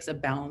really takes a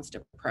balanced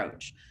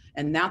approach.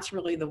 And that's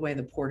really the way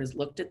the port has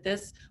looked at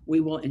this. We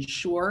will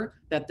ensure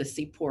that the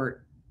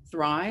seaport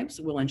thrives.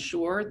 We'll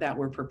ensure that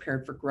we're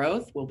prepared for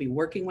growth. We'll be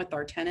working with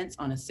our tenants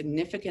on a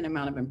significant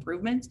amount of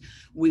improvements.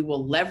 We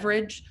will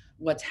leverage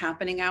what's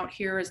happening out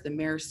here, as the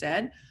mayor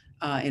said,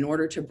 in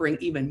order to bring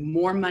even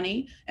more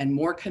money and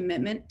more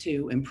commitment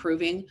to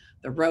improving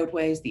the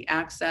roadways, the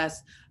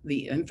access,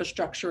 the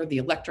infrastructure, the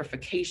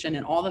electrification,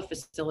 and all the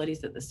facilities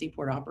that the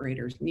seaport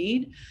operators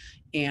need.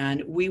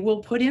 And we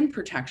will put in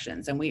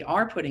protections, and we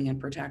are putting in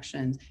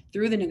protections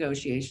through the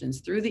negotiations,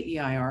 through the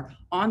EIR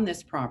on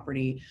this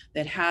property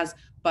that has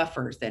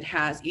buffers, that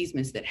has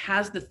easements, that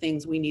has the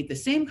things we need, the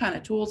same kind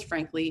of tools,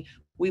 frankly,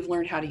 we've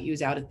learned how to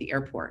use out at the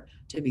airport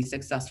to be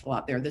successful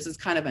out there. This is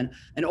kind of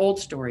an old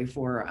story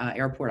for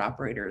airport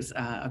operators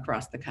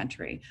across the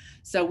country.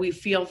 So we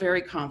feel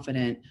very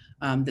confident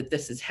that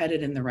this is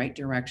headed in the right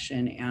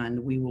direction, and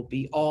we will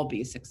all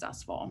be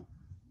successful.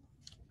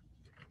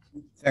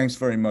 Thanks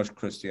very much,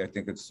 Kristi. I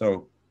think it's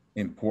so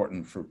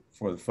important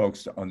for the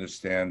folks to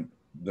understand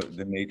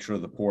the nature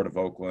of the Port of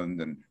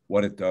Oakland and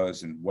what it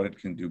does and what it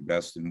can do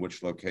best in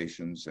which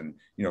locations. And,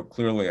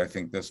 clearly, I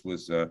think this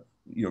was,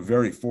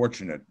 very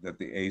fortunate that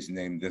the A's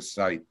named this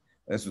site.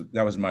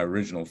 That was my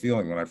original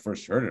feeling when I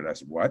first heard it. I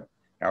said, what?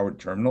 Howard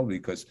Terminal?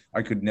 Because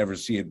I could never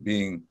see it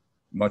being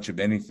much of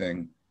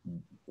anything,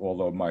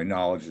 although my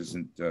knowledge is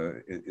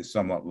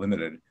somewhat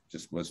limited,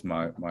 just was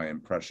my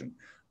impression.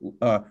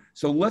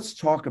 So let's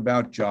talk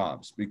about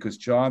jobs, because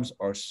jobs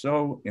are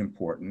so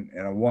important.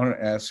 And I want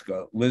to ask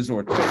Liz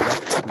Ortega,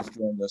 who's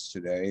joined us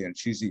today, and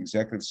she's the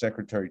Executive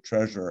Secretary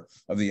Treasurer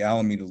of the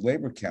Alameda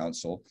Labor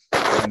Council.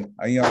 And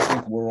I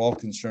think we're all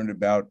concerned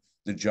about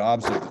the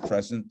jobs of the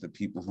present, the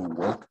people who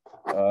work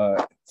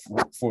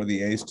for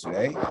the A's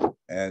today,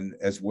 and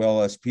as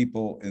well as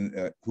people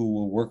who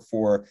will work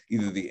for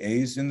either the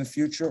A's in the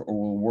future or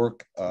will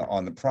work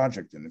on the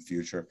project in the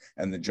future,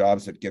 and the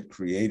jobs that get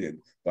created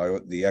by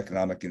the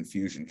economic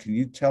infusion. Can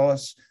you tell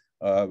us,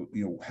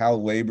 how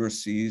labor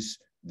sees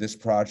this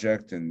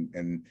project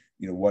and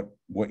what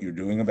you're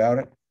doing about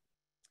it?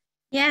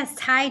 Yes.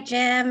 Hi,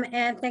 Jim.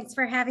 And thanks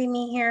for having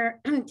me here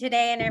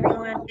today, and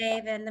everyone,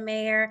 Dave and the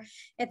mayor.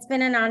 It's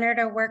been an honor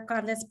to work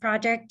on this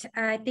project.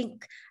 I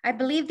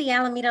believe the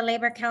Alameda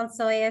Labor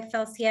Council,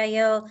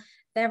 AFL-CIO,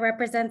 that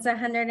represents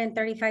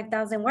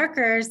 135,000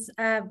 workers,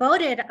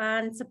 voted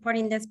on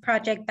supporting this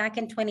project back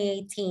in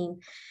 2018.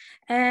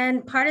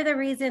 And part of the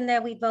reason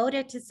that we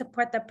voted to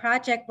support the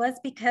project was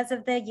because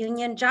of the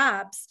union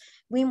jobs.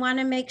 We want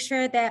to make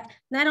sure that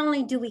not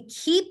only do we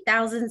keep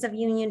thousands of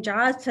union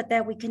jobs, but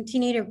that we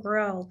continue to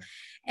grow.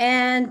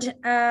 And,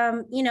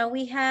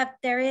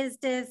 there is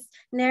this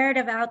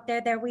narrative out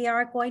there that we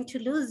are going to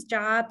lose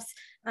jobs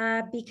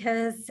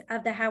because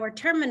of the Howard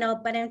Terminal.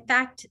 But in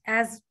fact,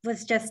 as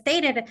was just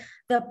stated,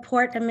 the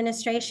Port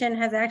Administration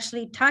has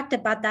actually talked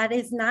about that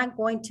is not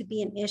going to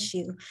be an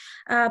issue.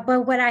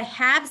 But what I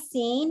have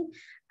seen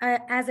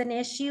as an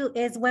issue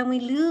is when we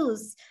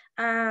lose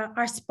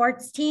our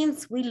sports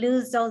teams, we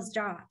lose those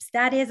jobs.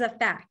 That is a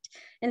fact.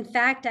 In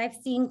fact, I've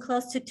seen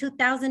close to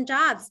 2,000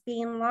 jobs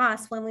being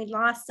lost when we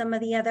lost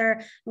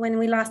when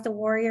we lost the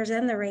Warriors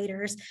and the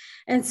Raiders.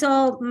 And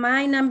so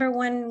my number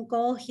one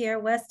goal here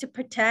was to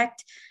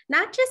protect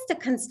not just the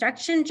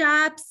construction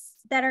jobs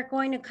that are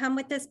going to come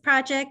with this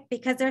project,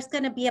 because there's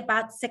going to be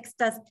about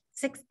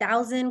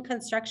 6,000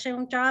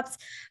 construction jobs,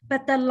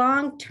 but the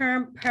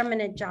long-term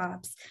permanent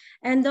jobs.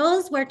 And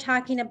those we're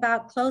talking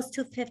about close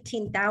to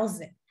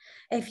 15,000.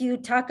 If you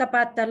talk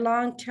about the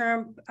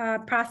long-term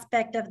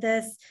prospect of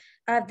this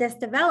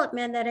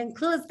development, that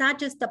includes not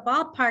just the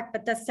ballpark,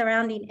 but the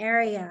surrounding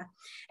area.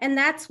 And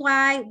that's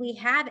why we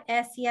have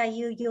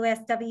SEIU,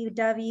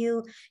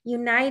 USWW,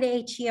 Unite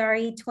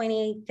HERE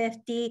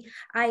 2850,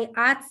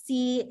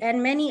 IATSE,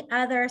 and many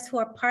others who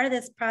are part of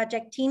this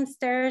project,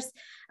 Teamsters.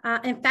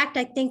 In fact,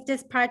 I think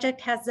this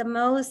project has the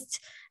most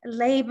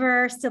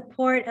labor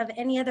support of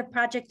any other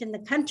project in the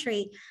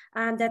country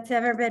that's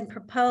ever been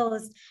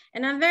proposed.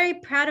 And I'm very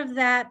proud of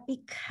that,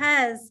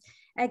 because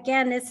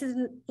again, this is,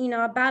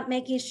 about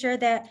making sure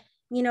that,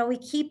 we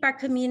keep our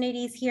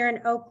communities here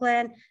in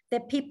Oakland,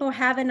 that people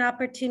have an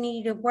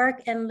opportunity to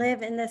work and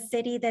live in the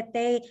city that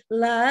they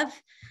love.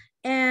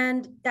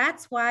 And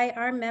that's why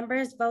our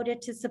members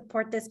voted to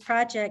support this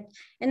project.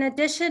 In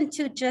addition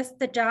to just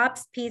the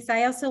jobs piece,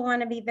 I also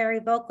want to be very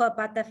vocal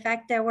about the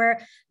fact that we're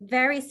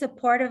very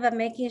supportive of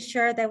making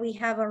sure that we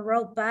have a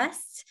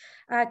robust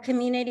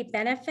community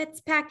benefits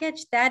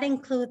package. That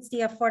includes the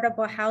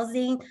affordable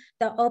housing,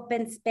 the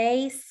open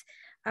space,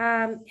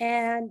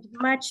 and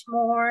much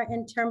more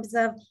in terms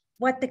of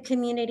what the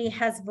community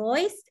has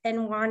voiced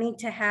and wanting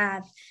to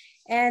have.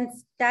 And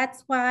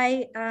that's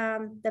why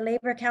the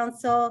Labor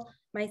Council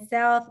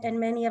myself and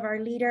many of our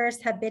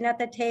leaders have been at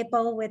the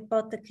table with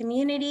both the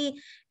community,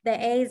 the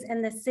A's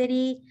and the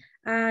city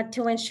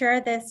to ensure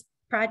this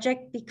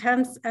project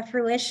becomes a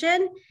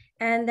fruition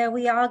and that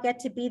we all get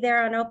to be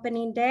there on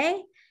opening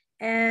day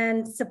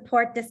and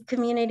support this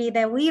community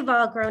that we've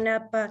all grown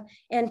up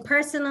in.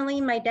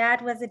 Personally, my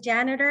dad was a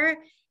janitor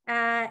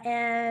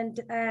and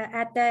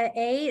at the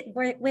A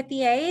with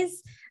the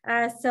A's.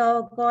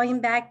 So going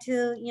back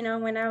to, you know,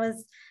 when I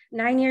was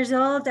 9 years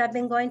old, I've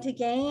been going to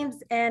games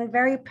and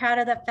very proud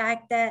of the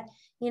fact that,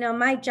 you know,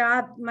 my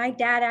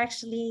dad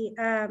actually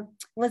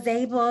was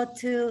able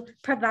to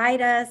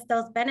provide us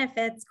those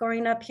benefits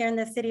growing up here in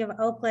the city of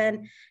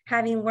Oakland,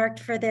 having worked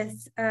for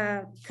this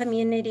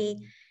community.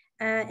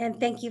 And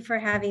thank you for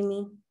having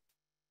me.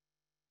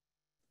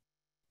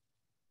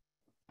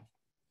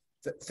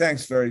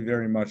 Thanks very,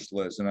 very much,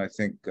 Liz. And I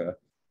think, you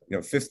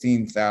know,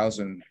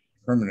 15,000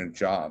 permanent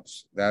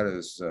jobs, that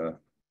is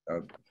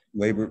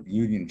labor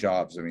union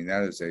jobs. I mean,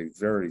 that is a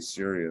very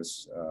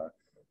serious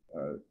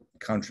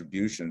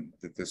contribution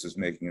that this is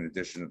making in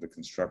addition to the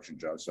construction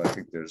jobs. So I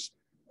think there's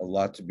a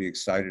lot to be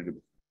excited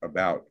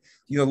about.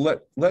 You know,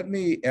 let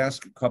me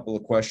ask a couple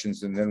of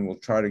questions and then we'll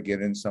try to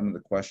get in some of the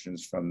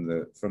questions from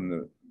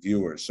the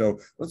viewers. So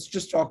let's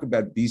just talk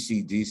about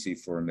BCDC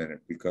for a minute,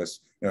 because,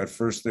 you know, at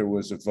first there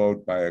was a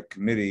vote by a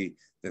committee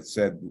that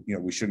said, you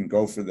know, we shouldn't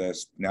go for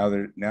this.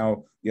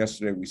 Now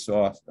yesterday we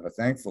saw,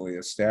 thankfully,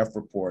 a staff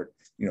report,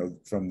 you know,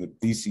 from the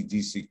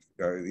BCDC,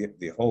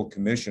 the whole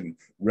commission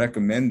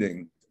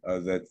recommending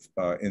that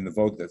in the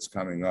vote that's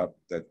coming up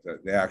that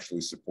they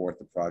actually support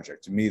the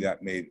project. To me,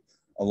 that made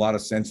a lot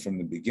of sense from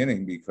the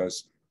beginning,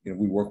 because, you know,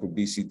 we work with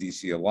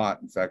BCDC a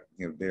lot. In fact,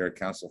 you know, their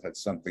council had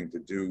something to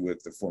do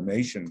with the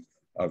formation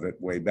of it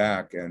way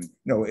back. And, you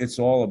know, it's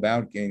all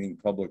about gaining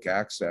public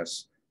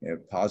access, you know,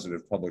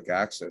 positive public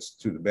access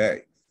to the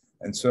Bay.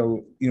 And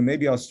so, you know,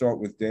 maybe I'll start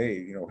with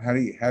Dave. You know, how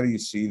do you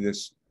see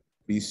this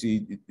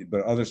BC,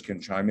 but others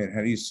can chime in.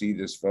 How do you see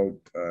this vote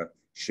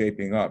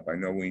shaping up? I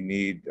know we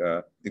need,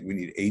 I think we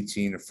need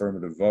 18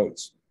 affirmative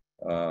votes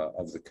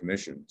of the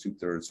commission,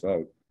 2/3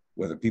 vote,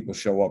 whether people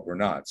show up or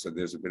not. So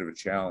there's a bit of a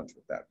challenge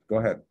with that. Go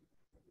ahead.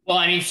 Well,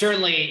 I mean,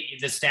 certainly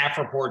the staff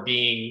report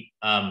being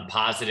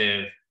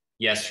positive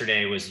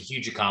yesterday was a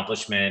huge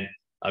accomplishment.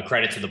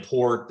 Credit to the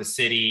port, the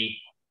city,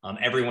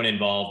 everyone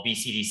involved,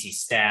 BCDC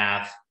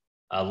staff,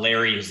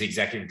 Larry, who's the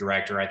executive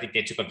director. I think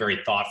they took a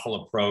very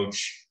thoughtful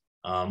approach.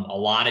 A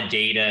lot of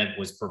data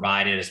was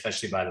provided,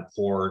 especially by the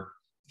port.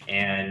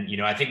 And, you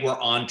know, I think we're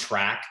on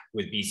track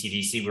with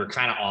BCDC. We're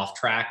kind of off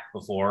track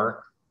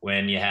before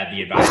when you had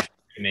the advisory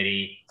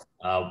committee,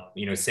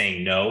 you know,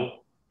 saying no.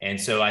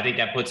 And so I think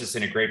that puts us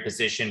in a great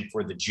position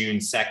for the June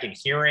 2nd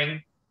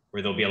hearing,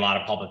 where there'll be a lot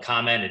of public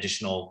comment,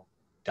 additional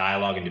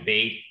dialogue and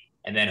debate,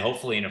 and then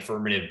hopefully an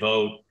affirmative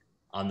vote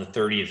on the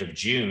 30th of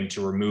June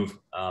to remove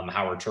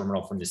Howard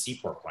Terminal from the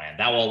Seaport Plan.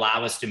 That will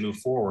allow us to move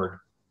forward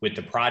with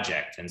the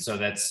project. And so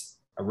that's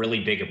a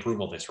really big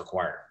approval that's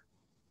required.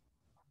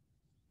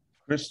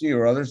 Kristi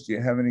or others, do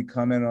you have any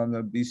comment on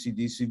the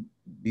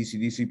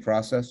BCDC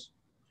process?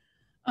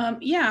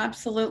 Yeah,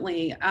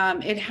 absolutely.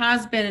 It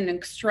has been an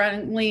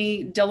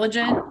extremely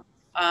diligent,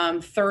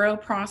 thorough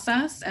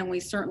process, and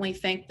we certainly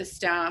thank the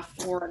staff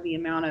for the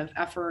amount of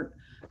effort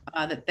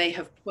that they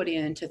have put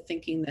into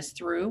thinking this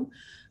through.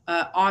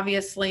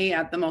 Obviously,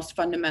 at the most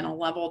fundamental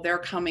level, they're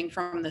coming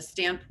from the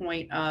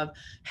standpoint of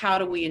how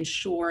do we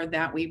ensure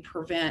that we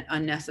prevent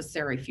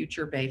unnecessary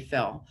future bay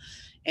fill.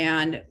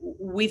 And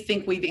we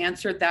think we've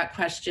answered that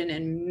question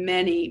in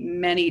many,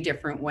 many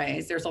different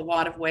ways. There's a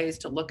lot of ways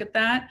to look at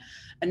that,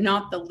 and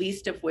not the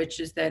least of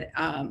which is that,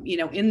 you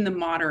know, in the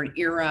modern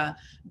era,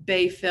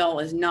 bay fill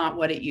is not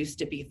what it used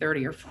to be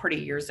 30 or 40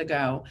 years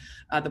ago.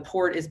 The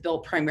port is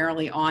built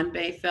primarily on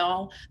bay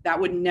fill. That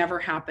would never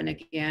happen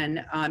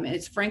again.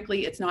 It's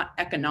frankly, it's not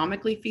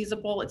economically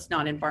feasible. It's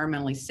not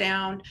environmentally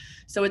sound.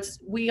 So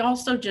we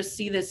also just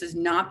see this as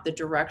not the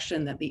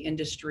direction that the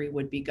industry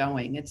would be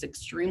going. It's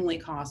extremely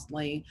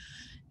costly.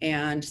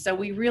 And so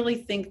we really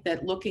think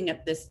that looking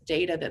at this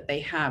data that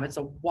they have, it's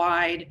a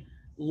wide,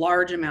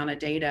 large amount of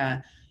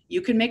data, you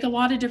can make a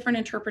lot of different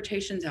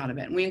interpretations out of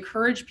it. And we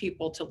encourage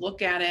people to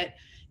look at it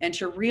and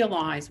to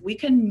realize we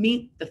can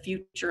meet the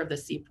future of the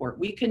seaport.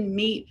 We can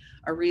meet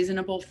a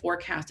reasonable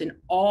forecast in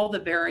all the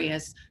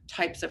various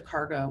types of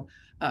cargo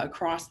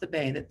across the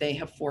bay that they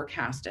have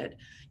forecasted.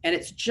 And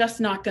it's just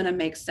not going to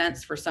make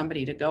sense for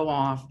somebody to go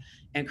off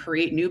and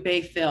create new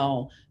bay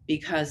fill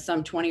because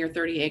some 20 or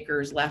 30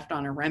 acres left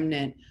on a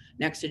remnant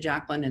next to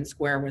Jack London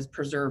Square was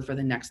preserved for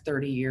the next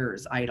 30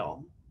 years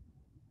idle.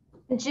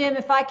 Jim,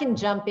 if I can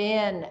jump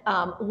in,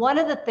 one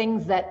of the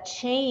things that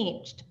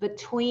changed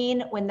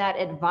between when that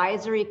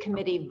advisory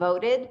committee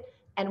voted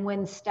and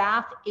when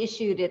staff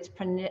issued its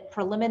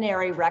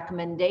preliminary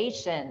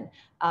recommendation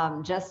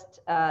just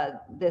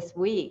this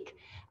week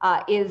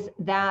is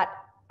that,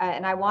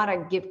 and I want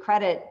to give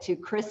credit to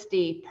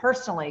Kristi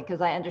personally,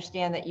 because I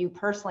understand that you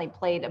personally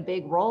played a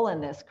big role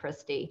in this,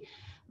 Kristi,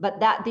 but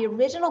that the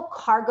original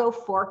cargo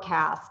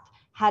forecast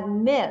had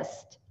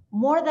missed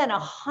more than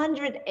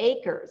 100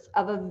 acres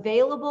of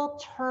available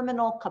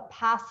terminal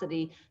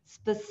capacity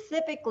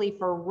specifically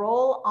for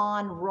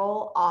roll-on,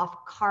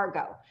 roll-off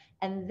cargo.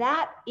 And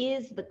that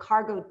is the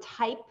cargo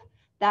type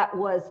that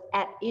was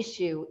at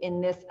issue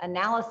in this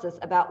analysis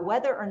about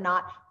whether or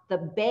not the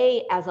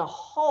Bay as a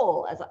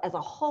whole, as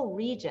a whole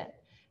region,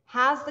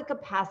 has the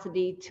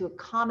capacity to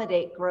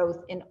accommodate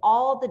growth in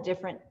all the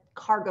different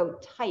cargo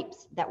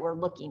types that we're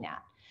looking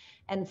at.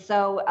 And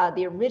so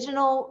the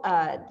original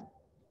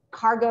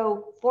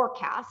cargo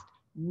forecast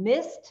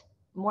missed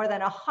more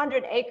than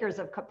 100 acres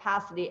of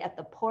capacity at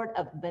the port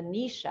of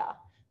Benicia.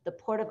 The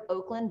Port of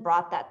Oakland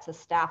brought that to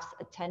staff's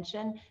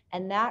attention,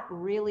 and that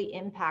really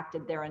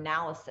impacted their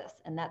analysis.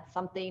 And that's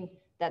something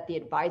that the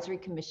Advisory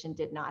Commission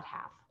did not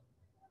have.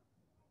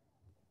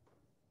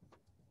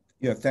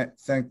 Yeah,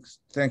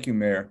 thank you,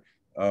 Mayor.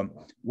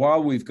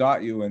 While we've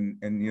got you, and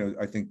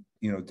I think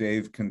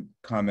Dave can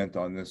comment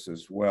on this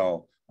as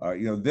well.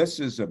 This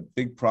is a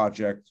big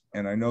project,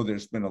 and I know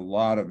there's been a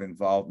lot of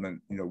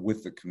involvement,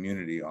 with the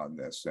community on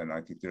this. And I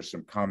think there's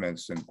some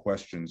comments and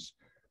questions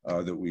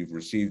that we've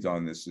received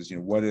on this. Is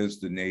what is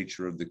the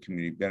nature of the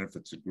community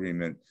benefits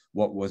agreement?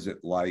 What was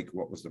it like?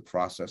 What was the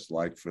process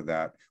like for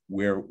that?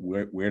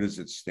 Where does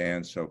it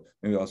stand? So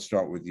maybe I'll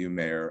start with you,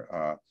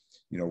 Mayor.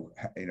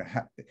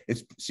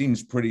 It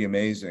seems pretty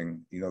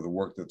amazing, the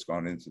work that's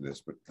gone into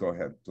this, but go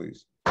ahead,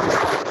 please.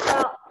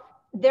 Well,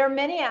 there are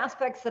many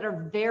aspects that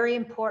are very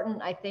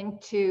important, I think,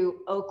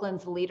 to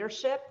Oakland's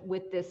leadership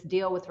with this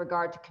deal with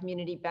regard to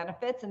community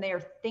benefits. And they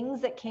are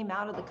things that came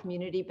out of the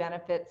community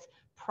benefits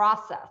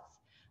process.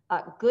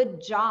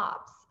 Good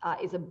jobs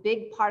is a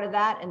big part of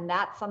that. And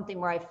that's something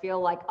where I feel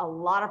like a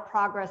lot of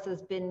progress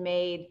has been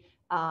made.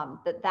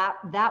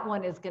 That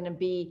one is going to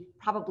be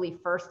probably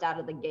first out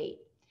of the gate.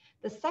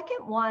 The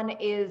second one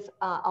is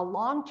a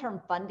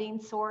long-term funding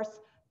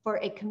source for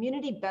a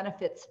community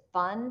benefits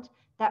fund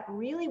that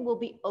really will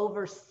be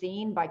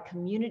overseen by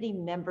community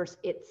members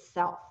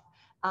itself.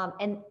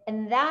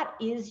 And that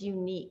is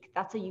unique.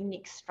 That's a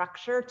unique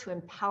structure to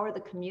empower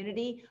the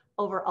community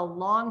over a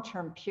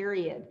long-term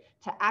period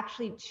to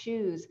actually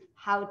choose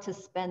how to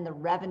spend the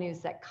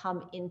revenues that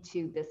come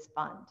into this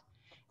fund.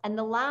 And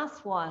the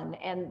last one,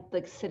 and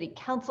the City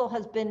Council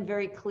has been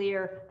very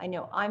clear, I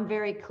know I'm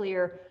very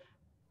clear,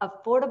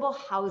 affordable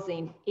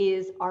housing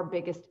is our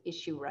biggest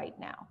issue right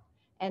now.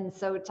 And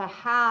so to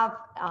have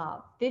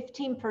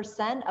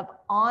 15% of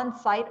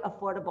on-site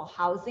affordable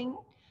housing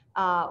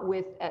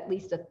with at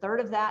least a third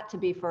of that to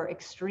be for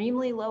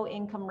extremely low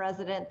income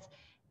residents,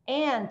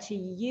 and to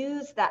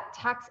use that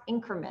tax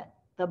increment,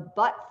 the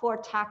but-for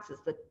taxes,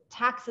 the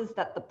taxes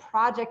that the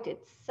project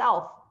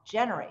itself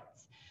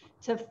generates,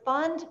 to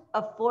fund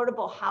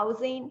affordable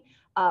housing,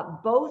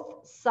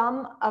 both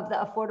some of the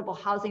affordable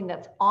housing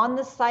that's on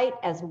the site,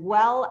 as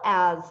well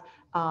as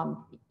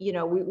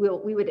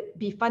we would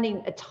be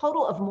funding a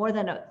total of more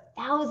than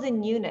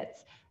 1,000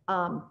 units,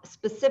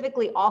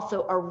 specifically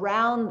also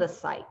around the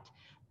site.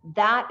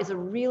 That is a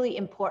really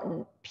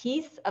important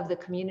piece of the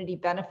community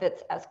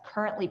benefits as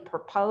currently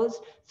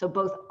proposed. So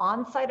both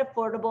on-site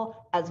affordable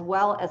as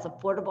well as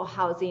affordable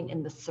housing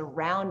in the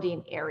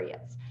surrounding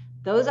areas.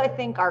 Those, I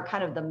think, are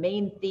kind of the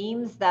main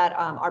themes that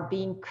are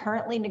being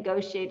currently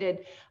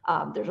negotiated.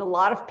 There's a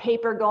lot of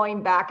paper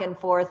going back and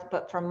forth,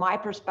 but from my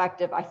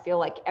perspective, I feel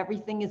like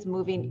everything is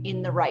moving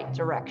in the right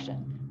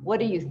direction. What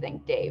do you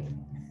think, Dave?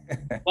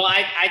 Well,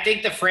 I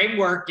think the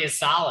framework is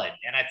solid,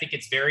 and I think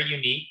it's very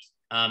unique.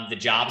 The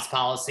jobs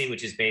policy,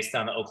 which is based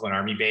on the Oakland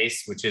Army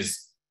base, which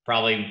is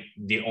probably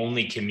the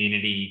only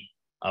community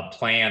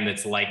plan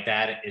that's like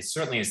that, is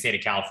certainly in the state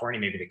of California,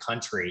 maybe the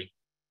country.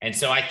 And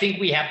so I think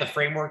we have the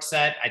framework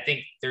set. I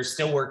think there's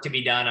still work to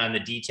be done on the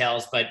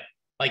details, but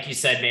like you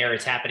said, Mayor,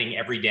 it's happening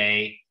every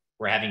day.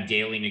 We're having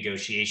daily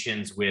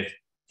negotiations with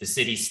the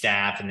city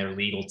staff and their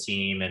legal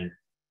team. And,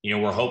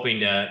 we're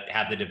hoping to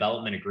have the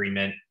development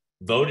agreement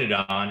voted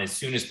on as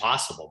soon as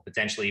possible,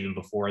 potentially even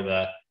before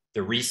the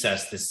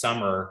recess this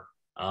summer,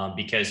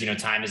 because,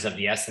 time is of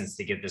the essence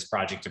to get this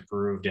project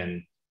approved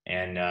and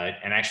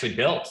actually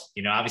built.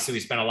 Obviously we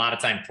spent a lot of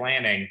time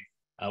planning.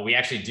 We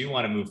actually do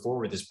want to move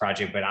forward with this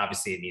project, but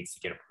obviously it needs to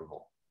get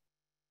approval.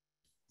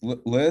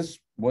 Liz,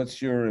 what's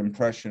your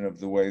impression of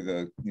the way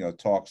the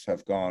talks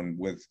have gone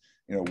with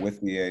with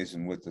the A's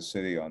and with the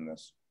city on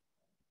this?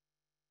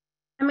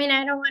 I mean,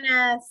 I don't want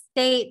to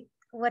state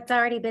what's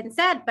already been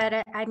said, but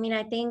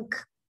I think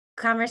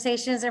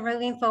conversations are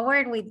moving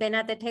forward. We've been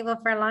at the table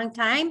for a long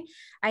time.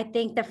 I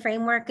think the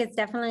framework is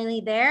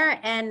definitely there,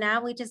 and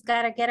now we just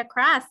got to get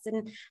across.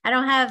 And I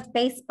don't have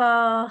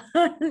baseball,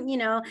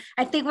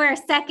 I think we're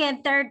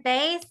second, third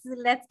base.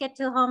 Let's get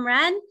to a home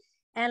run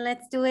and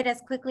let's do it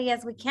as quickly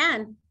as we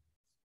can.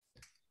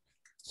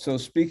 So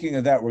speaking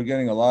of that, we're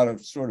getting a lot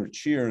of sort of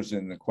cheers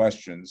in the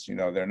questions.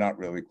 They're not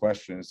really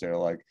questions. They're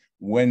like,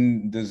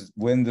 when does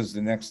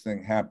the next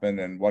thing happen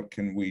and what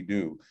can we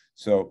do?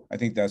 So I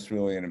think that's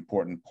really an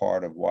important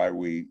part of why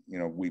we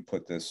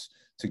put this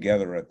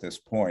together at this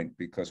point,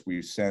 because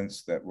we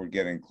sense that we're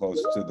getting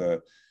close to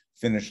the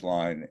finish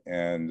line.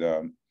 And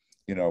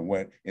you know,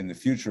 when in the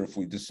future, if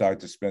we decide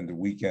to spend a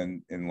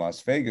weekend in Las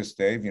Vegas,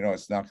 Dave, you know,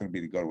 it's not going to be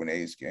to go to an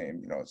A's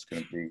game. You know, it's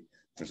going to be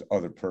for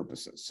other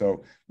purposes.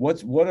 So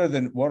what are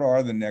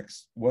the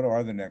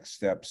next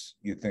steps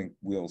you think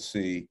we'll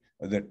see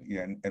that,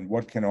 and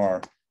what can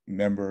our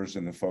members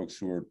and the folks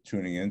who are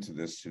tuning into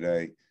this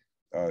today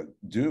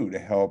do to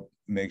help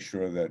make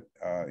sure that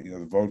you know,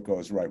 the vote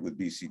goes right with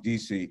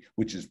BCDC,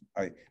 which is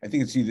I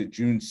think it's either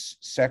June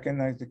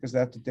 2nd, I think, is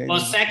that the date? Well,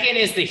 2nd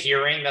is the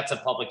hearing. That's a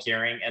public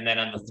hearing, and then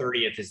on the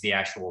 30th is the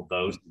actual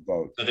vote.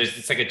 So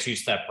it's like a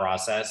 2-step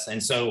process.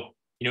 And so,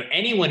 you know,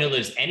 anyone who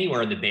lives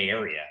anywhere in the Bay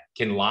Area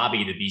can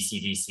lobby the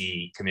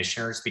BCDC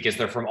commissioners because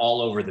they're from all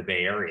over the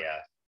Bay Area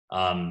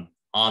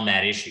on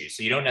that issue.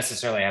 So you don't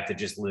necessarily have to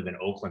just live in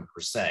Oakland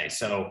per se.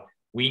 So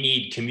we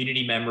need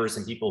community members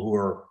and people who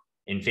are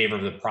in favor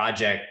of the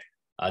project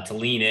to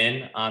lean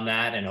in on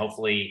that and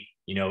hopefully,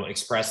 you know,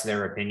 express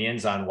their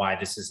opinions on why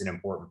this is an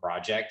important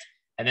project.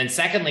 And then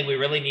secondly, we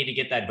really need to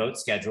get that vote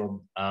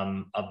scheduled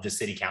of the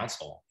city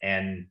council.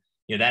 And,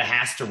 you know, that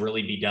has to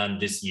really be done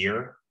this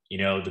year. You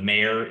know, the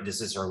mayor,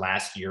 this is her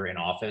last year in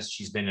office.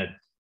 She's been an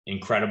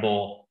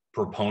incredible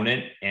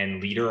proponent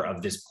and leader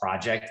of this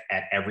project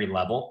at every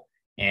level.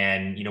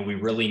 And, you know, we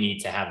really need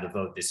to have the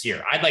vote this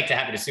year. I'd like to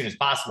have it as soon as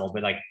possible,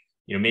 but like,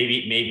 you know, maybe,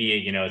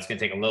 you know, it's going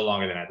to take a little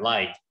longer than I'd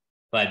like,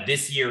 but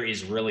this year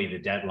is really the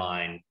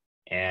deadline.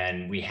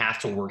 And we have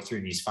to work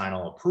through these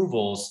final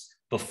approvals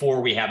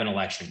before we have an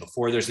election,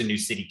 before there's a new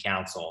city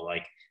council.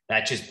 Like,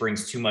 that just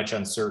brings too much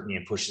uncertainty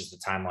and pushes the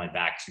timeline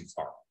back too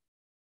far.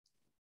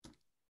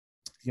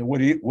 Yeah, what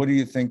do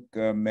you think,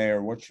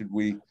 Mayor? What should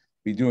we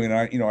be doing?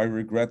 And I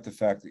regret the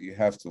fact that you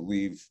have to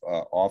leave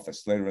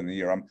office later in the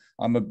year.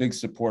 I'm a big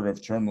supporter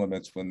of term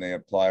limits when they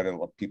apply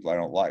to people I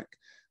don't like.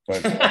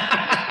 But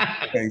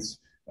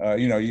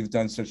you know, you've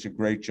done such a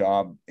great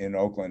job in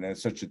Oakland, and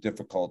it's such a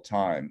difficult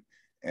time.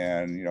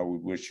 And, you know, we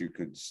wish you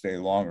could stay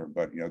longer,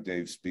 but, you know,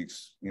 Dave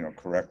speaks, you know,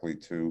 correctly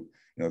to, you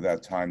know,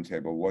 that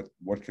timetable.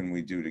 What can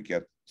we do to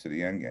get to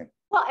the end game?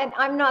 Well, and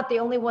I'm not the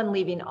only one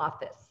leaving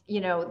office.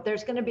 You know,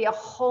 there's going to be a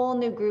whole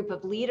new group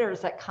of leaders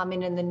that come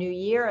in the new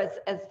year,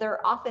 as there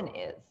often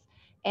is.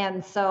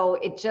 And so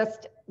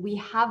we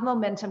have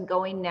momentum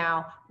going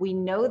now. We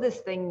know this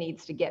thing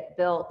needs to get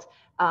built.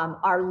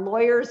 Our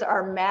lawyers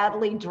are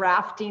madly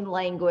drafting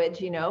language,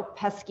 you know,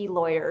 pesky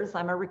lawyers.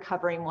 I'm a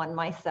recovering one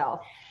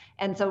myself.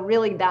 And so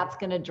really that's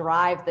going to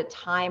drive the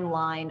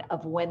timeline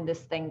of when this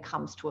thing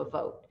comes to a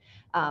vote.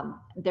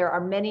 There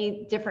are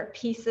many different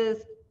pieces.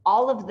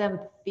 All of them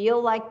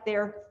feel like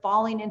they're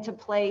falling into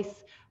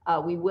place.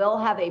 We will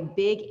have a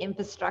big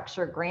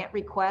infrastructure grant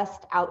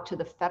request out to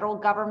the federal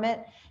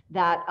government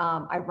that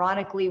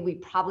ironically, we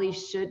probably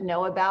should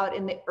know about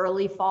in the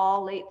early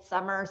fall, late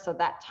summer. So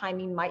that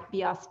timing might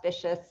be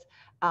auspicious.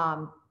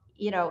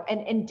 You know,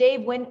 and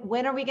Dave,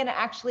 when are we going to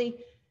actually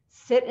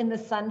sit in the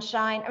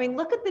sunshine? I mean,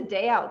 look at the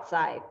day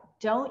outside.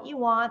 Don't you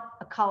want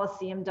a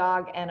Coliseum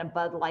dog and a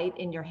Bud Light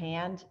in your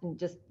hand and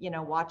just, you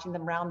know, watching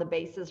them round the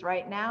bases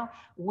right now?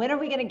 When are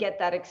we going to get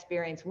that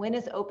experience? When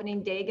is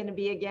opening day going to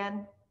be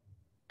again?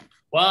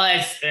 Well,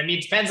 I mean,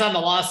 it depends on the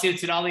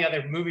lawsuits and all the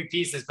other moving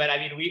pieces, but I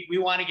mean, we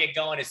want to get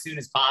going as soon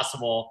as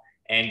possible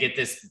and get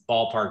this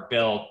ballpark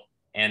built.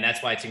 And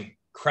that's why it's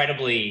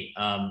incredibly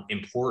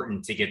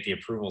important to get the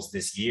approvals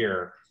this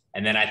year.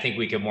 And then I think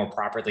we can more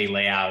properly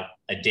lay out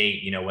a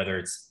date, you know, whether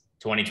it's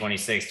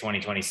 2026,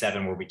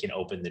 2027, where we can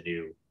open the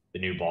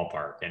new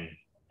ballpark.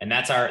 And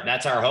that's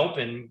our hope.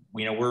 And,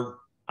 you know, we're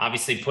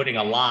obviously putting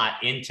a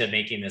lot into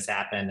making this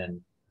happen.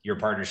 And your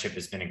partnership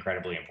has been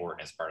incredibly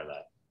important as part of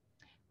that.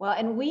 Well,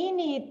 and we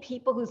need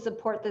people who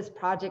support this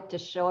project to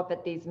show up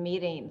at these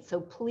meetings. So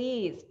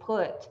please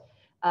put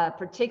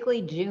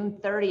particularly June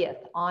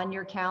 30th on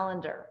your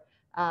calendar.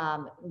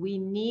 We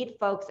need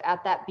folks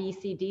at that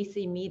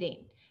BCDC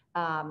meeting.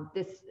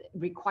 This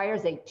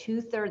requires a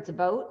 2/3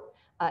 vote.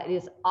 It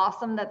is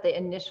awesome that the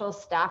initial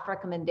staff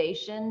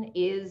recommendation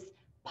is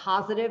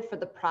positive for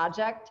the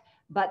project,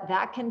 but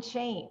that can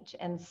change.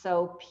 And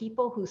so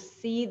people who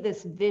see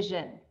this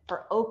vision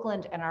for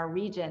Oakland and our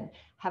region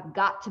have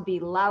got to be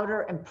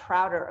louder and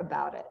prouder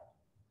about it.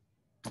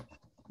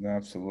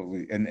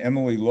 Absolutely. And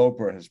Emily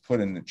Loper has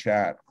put in the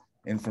chat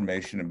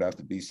information about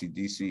the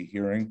BCDC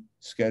hearing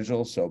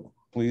schedule. So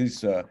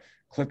please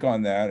click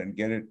on that and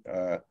get it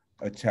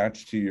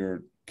attached to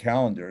your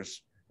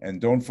calendars.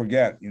 And don't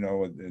forget, you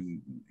know,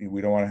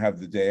 we don't want to have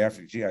the day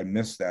after. Gee, I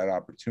missed that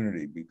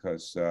opportunity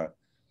because,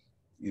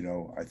 you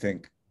know, I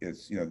think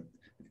it's, you know,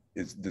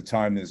 the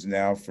time is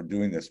now for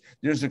doing this.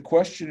 There's a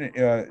question,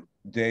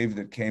 Dave,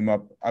 that came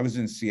up. I was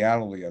in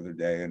Seattle the other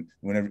day, and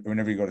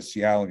whenever you go to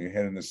Seattle and you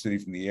head in the city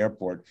from the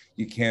airport,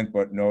 you can't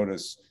but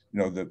notice, you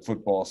know, the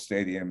football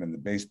stadium and the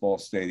baseball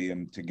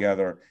stadium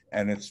together,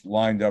 and it's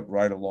lined up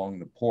right along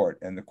the port.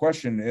 And the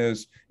question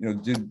is, you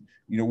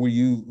know, were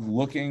you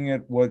looking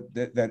at what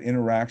that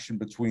interaction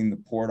between the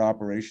port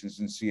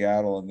operations in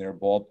Seattle and their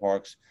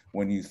ballparks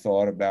when you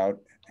thought about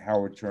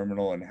Howard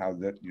Terminal and how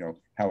that, you know,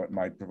 how it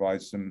might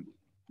provide some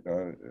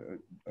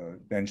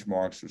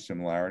benchmarks or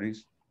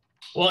similarities?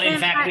 Well, in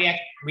fact,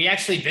 we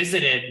actually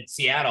visited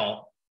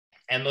Seattle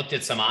and looked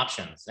at some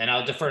options. And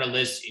I'll defer to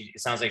Liz.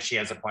 It sounds like she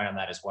has a point on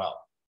that as well.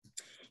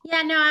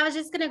 Yeah, no, I was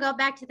just going to go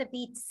back to the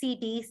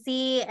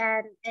BCDC,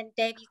 and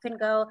Dave, you can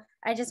go.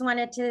 I just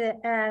wanted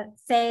to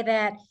say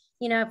that,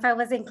 you know, if I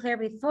wasn't clear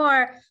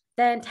before,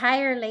 the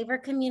entire labor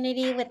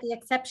community, with the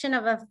exception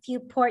of a few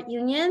port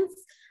unions,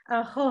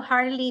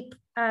 wholeheartedly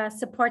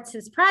supports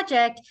this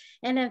project.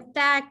 And in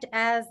fact,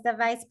 as the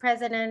vice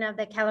president of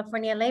the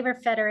California Labor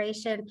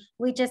Federation,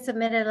 we just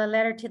submitted a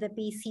letter to the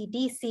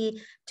BCDC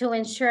to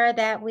ensure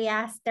that we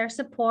asked their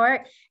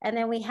support. And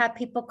then we have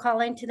people call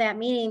into that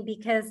meeting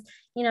because,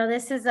 you know,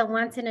 this is a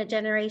once in a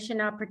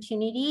generation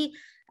opportunity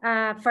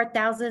for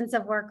thousands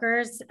of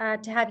workers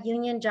to have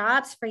union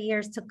jobs for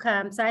years to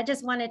come. So I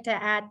just wanted to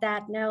add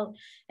that note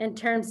in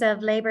terms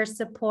of labor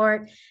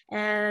support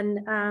and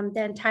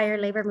the entire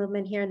labor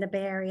movement here in the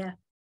Bay Area.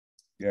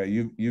 Yeah,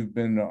 you've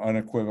been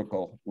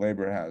unequivocal.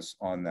 Labor has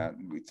on that.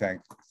 And we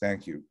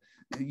thank you.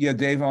 Yeah,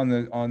 Dave, on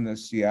the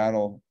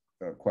Seattle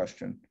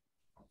question.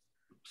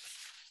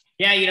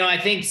 Yeah, you know, I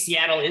think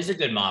Seattle is a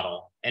good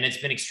model, and it's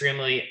been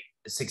extremely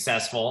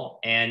successful.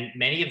 And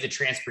many of the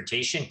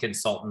transportation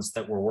consultants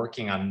that were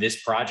working on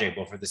this project,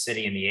 both for the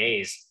city and the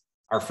A's,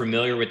 are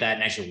familiar with that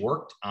and actually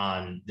worked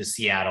on the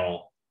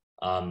Seattle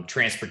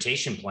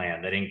transportation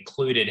plan that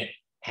included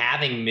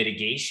having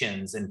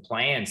mitigations and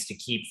plans to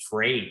keep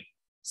freight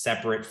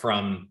separate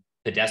from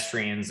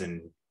pedestrians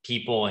and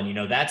people. And, you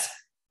know, that's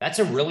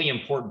a really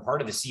important part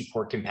of the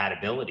seaport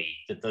compatibility,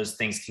 that those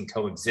things can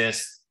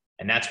coexist.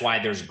 And that's why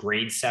there's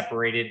grade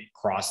separated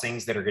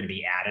crossings that are going to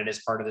be added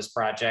as part of this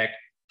project.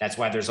 That's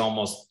why there's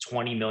almost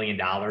 $20 million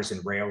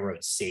in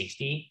railroad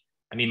safety.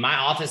 I mean, my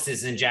office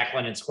is in Jack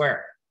London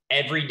Square.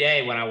 Every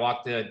day when I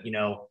walk to, you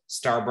know,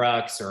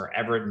 Starbucks or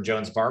Everett and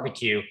Jones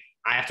Barbecue,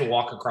 I have to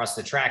walk across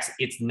the tracks.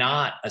 It's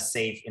not a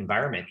safe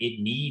environment.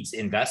 It needs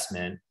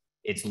investment.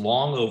 It's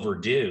long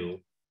overdue.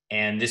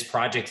 And this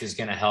project is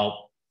going to help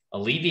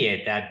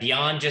alleviate that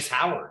beyond just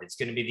Howard. It's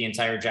going to be the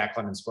entire Jack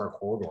London Square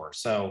corridor.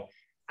 So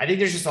I think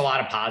there's just a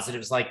lot of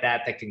positives like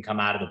that that can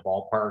come out of the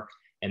ballpark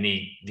and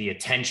the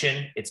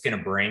attention it's going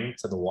to bring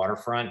to the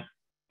waterfront.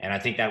 And I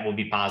think that will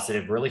be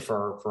positive really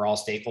for all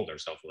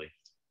stakeholders, hopefully.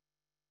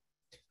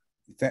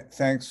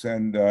 Thanks.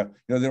 And, you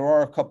know, there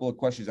are a couple of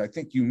questions. I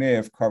think you may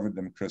have covered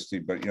them,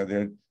 Kristi, but, you know,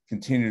 there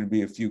continue to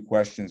be a few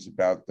questions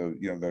about the,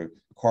 you know, the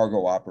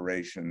cargo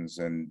operations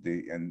and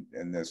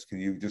this. Can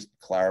you just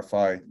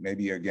clarify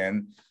maybe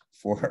again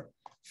for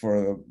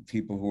the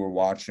people who are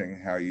watching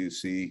how you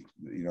see,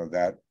 you know,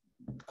 that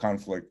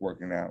conflict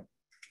working out?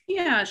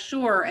 Yeah,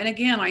 sure. And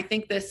again, I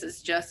think this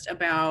is just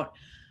about,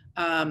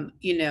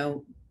 you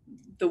know,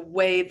 the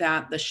way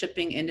that the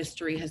shipping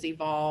industry has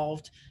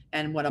evolved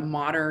and what a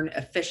modern,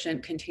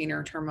 efficient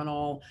container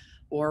terminal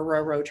or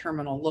railroad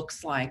terminal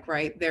looks like,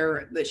 right?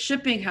 The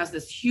shipping has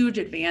this huge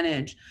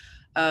advantage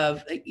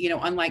of, you know,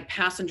 unlike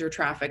passenger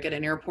traffic at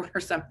an airport or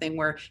something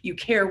where you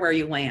care where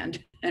you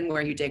land and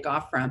where you take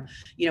off from,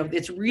 you know,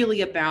 it's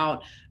really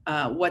about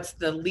what's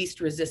the least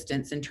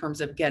resistance in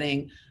terms of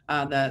getting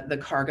the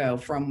cargo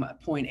from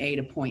point A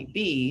to point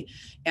B.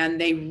 And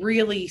they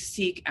really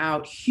seek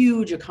out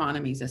huge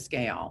economies of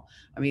scale.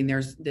 I mean,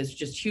 there's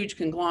just huge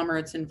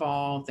conglomerates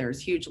involved.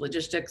 There's huge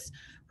logistics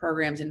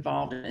programs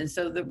involved. And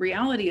so the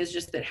reality is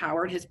just that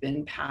Howard has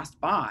been passed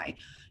by.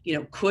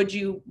 You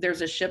know,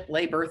 there's a ship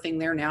lay berthing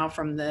there now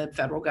from the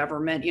federal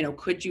government. You know,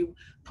 could you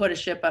put a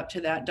ship up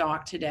to that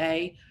dock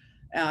today?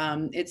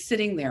 It's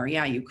sitting there.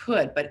 Yeah, you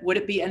could, but would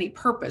it be any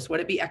purpose? Would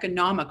it be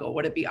economical?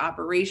 Would it be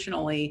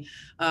operationally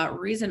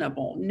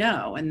reasonable?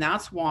 No. And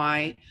that's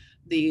why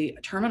the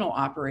terminal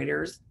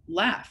operators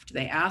left.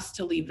 They asked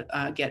to leave,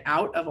 get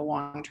out of a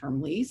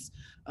long-term lease.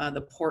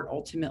 The port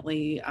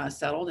ultimately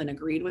settled and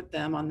agreed with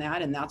them on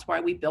that. And that's why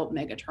we built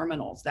mega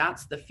terminals.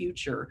 That's the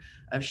future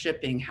of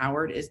shipping.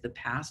 Howard is the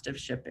past of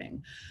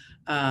shipping.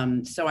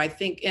 So I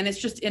think, and it's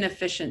just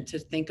inefficient to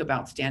think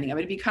about standing up.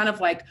 It'd be kind of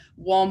like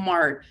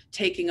Walmart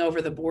taking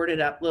over the boarded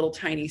up little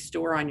tiny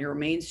store on your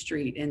main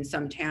street in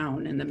some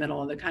town in the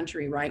middle of the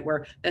country, right?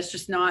 Where that's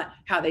just not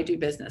how they do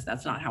business.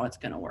 That's not how it's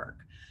going to work.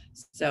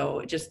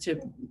 So just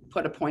to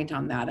put a point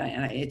on that,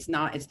 and it's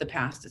the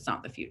past, it's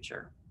not the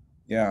future.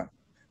 Yeah.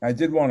 I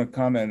did want to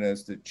comment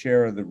as the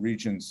chair of the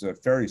region's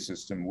ferry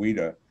system,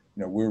 WIDA,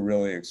 you know, we're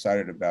really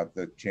excited about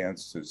the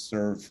chance to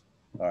serve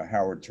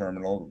Howard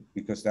Terminal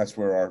because that's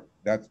where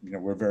you know,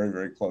 we're very,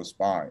 very close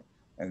by.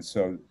 And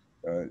so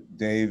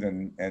Dave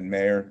and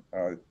Mayor,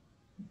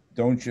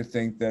 don't you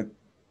think that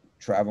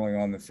traveling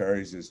on the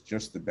ferries is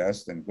just the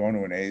best, and going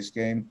to an A's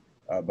game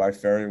by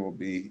ferry will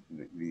be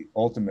the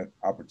ultimate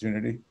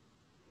opportunity?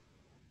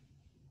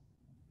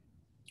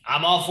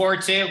 I'm all for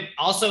it too.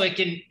 Also, it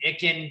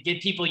can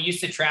get people used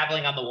to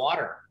traveling on the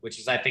water, which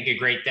is, I think, a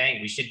great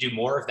thing. We should do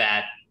more of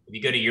that. If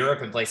you go to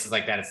Europe and places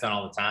like that, it's done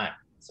all the time.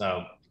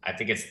 So I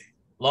think it's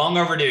long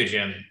overdue,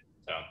 Jim.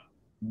 So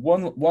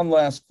one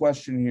last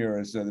question here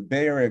is the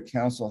Bay Area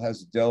Council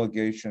has a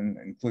delegation,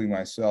 including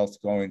myself,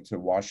 going to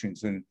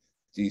Washington,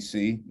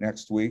 D.C.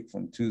 next week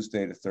from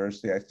Tuesday to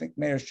Thursday. I think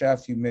Mayor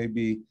Schaaf, you may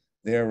be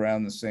there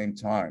around the same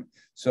time.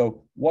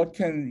 So what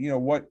can,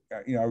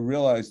 I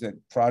realize that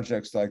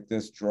projects like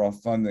this draw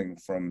funding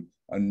from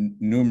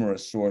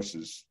numerous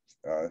sources,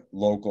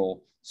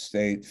 local,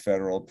 state,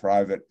 federal,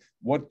 private.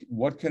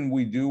 What can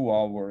we do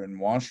while we're in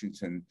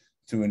Washington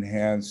to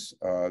enhance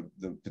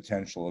the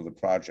potential of the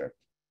project?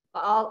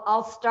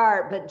 I'll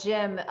start, but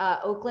Jim,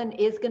 Oakland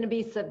is going to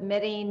be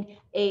submitting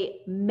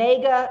a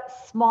mega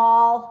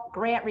small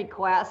grant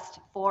request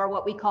for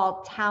what we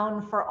call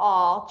Town for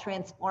All,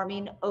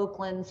 transforming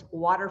Oakland's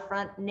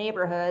waterfront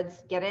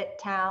neighborhoods. Get it?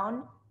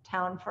 Town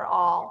for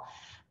All.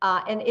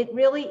 And it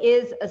really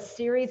is a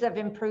series of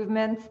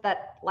improvements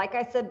that, like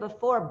I said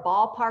before,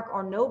 ballpark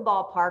or no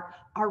ballpark,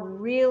 are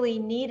really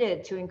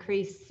needed to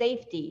increase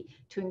safety,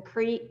 to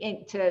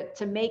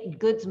make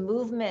goods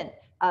movement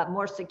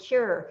more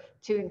secure,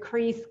 to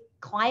increase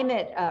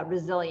climate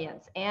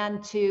resilience,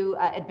 and to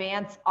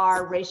advance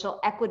our racial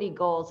equity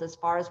goals as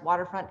far as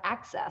waterfront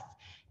access.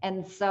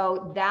 And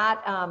so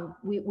that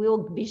we will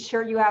be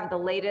sure you have the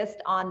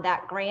latest on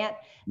that grant.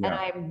 Yeah. And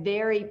I'm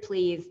very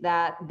pleased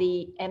that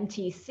the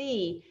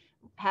MTC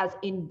has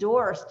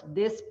endorsed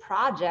this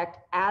project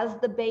as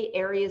the Bay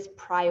Area's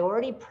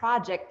priority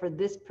project for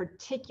this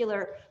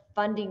particular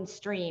funding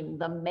stream,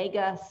 the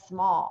mega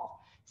small.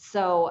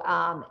 So,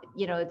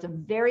 it's a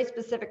very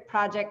specific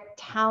project,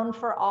 Town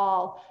for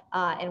All,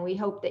 and we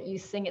hope that you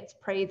sing its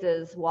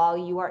praises while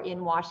you are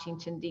in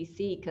Washington,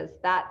 D.C., because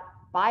that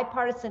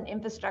bipartisan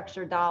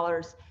infrastructure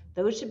dollars,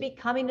 those should be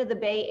coming to the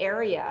Bay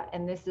Area,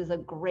 and this is a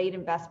great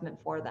investment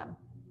for them.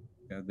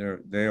 Yeah,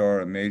 they are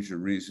a major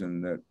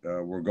reason that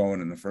we're going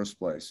in the first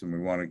place, and we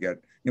want to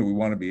get, we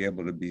want to be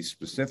able to be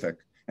specific,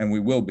 and we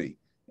will be.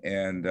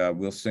 And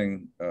we'll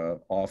sing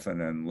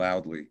often and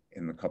loudly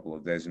in a couple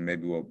of days, and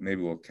maybe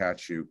we'll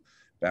catch you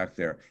back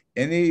there.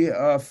 Any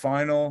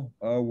final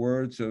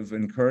words of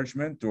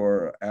encouragement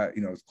or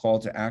call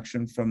to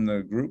action from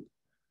the group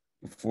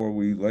before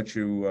we let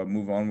you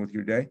move on with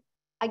your day?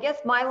 I guess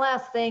my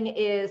last thing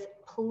is,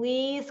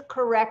 please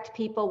correct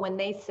people when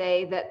they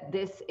say that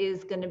this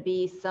is going to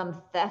be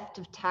some theft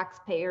of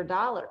taxpayer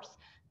dollars.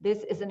 This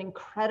is an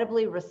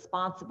incredibly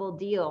responsible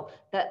deal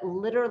that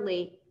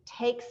literally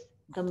takes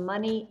the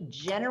money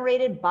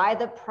generated by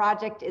the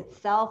project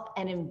itself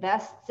and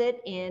invests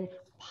it in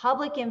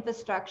public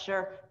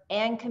infrastructure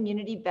and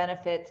community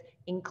benefits,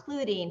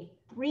 including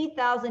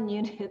 3,000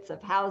 units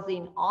of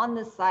housing on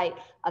the site,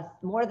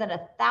 more than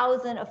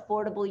 1,000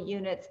 affordable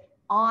units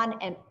on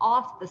and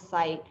off the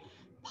site,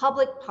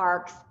 public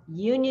parks,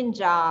 union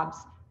jobs.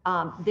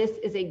 This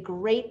is a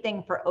great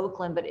thing for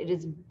Oakland, but it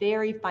is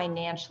very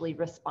financially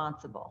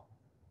responsible.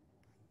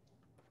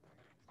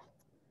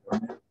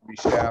 Libby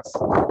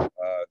Schaaf,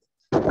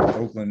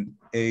 Oakland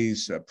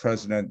A's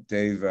President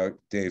Dave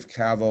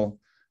Kaval.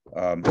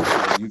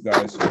 You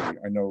guys,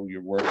 I know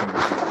you're working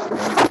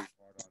hard on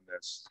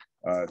this.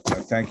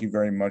 Thank you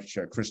very much,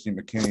 Kristi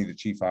McKenney, the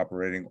Chief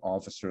Operating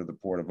Officer of the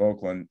Port of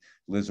Oakland,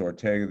 Liz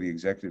Ortega, the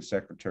Executive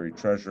Secretary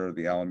Treasurer of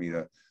the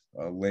Alameda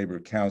Labor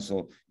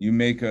Council. You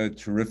make a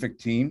terrific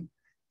team,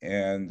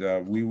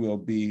 and we will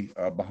be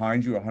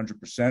behind you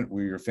 100%.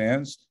 We're your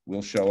fans.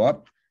 We'll show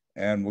up,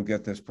 and we'll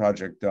get this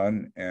project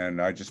done.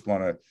 And I just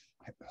want to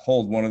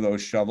hold one of those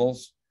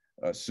shovels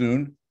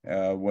soon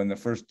when the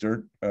first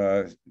dirt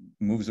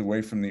moves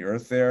away from the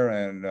earth there,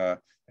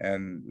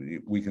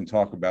 and we can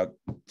talk about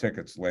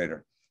tickets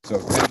later. So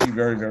thank you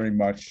very, very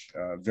much.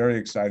 Very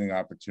exciting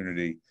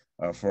opportunity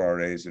for our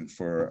A's and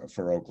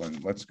for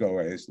Oakland. Let's go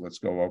A's, let's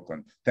go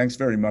Oakland. Thanks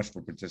very much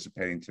for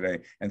participating today.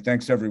 And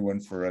thanks everyone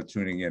for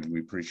tuning in.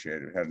 We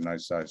appreciate it. Had a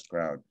nice sized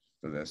crowd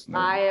for this.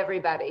 Bye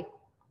everybody.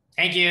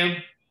 Thank you.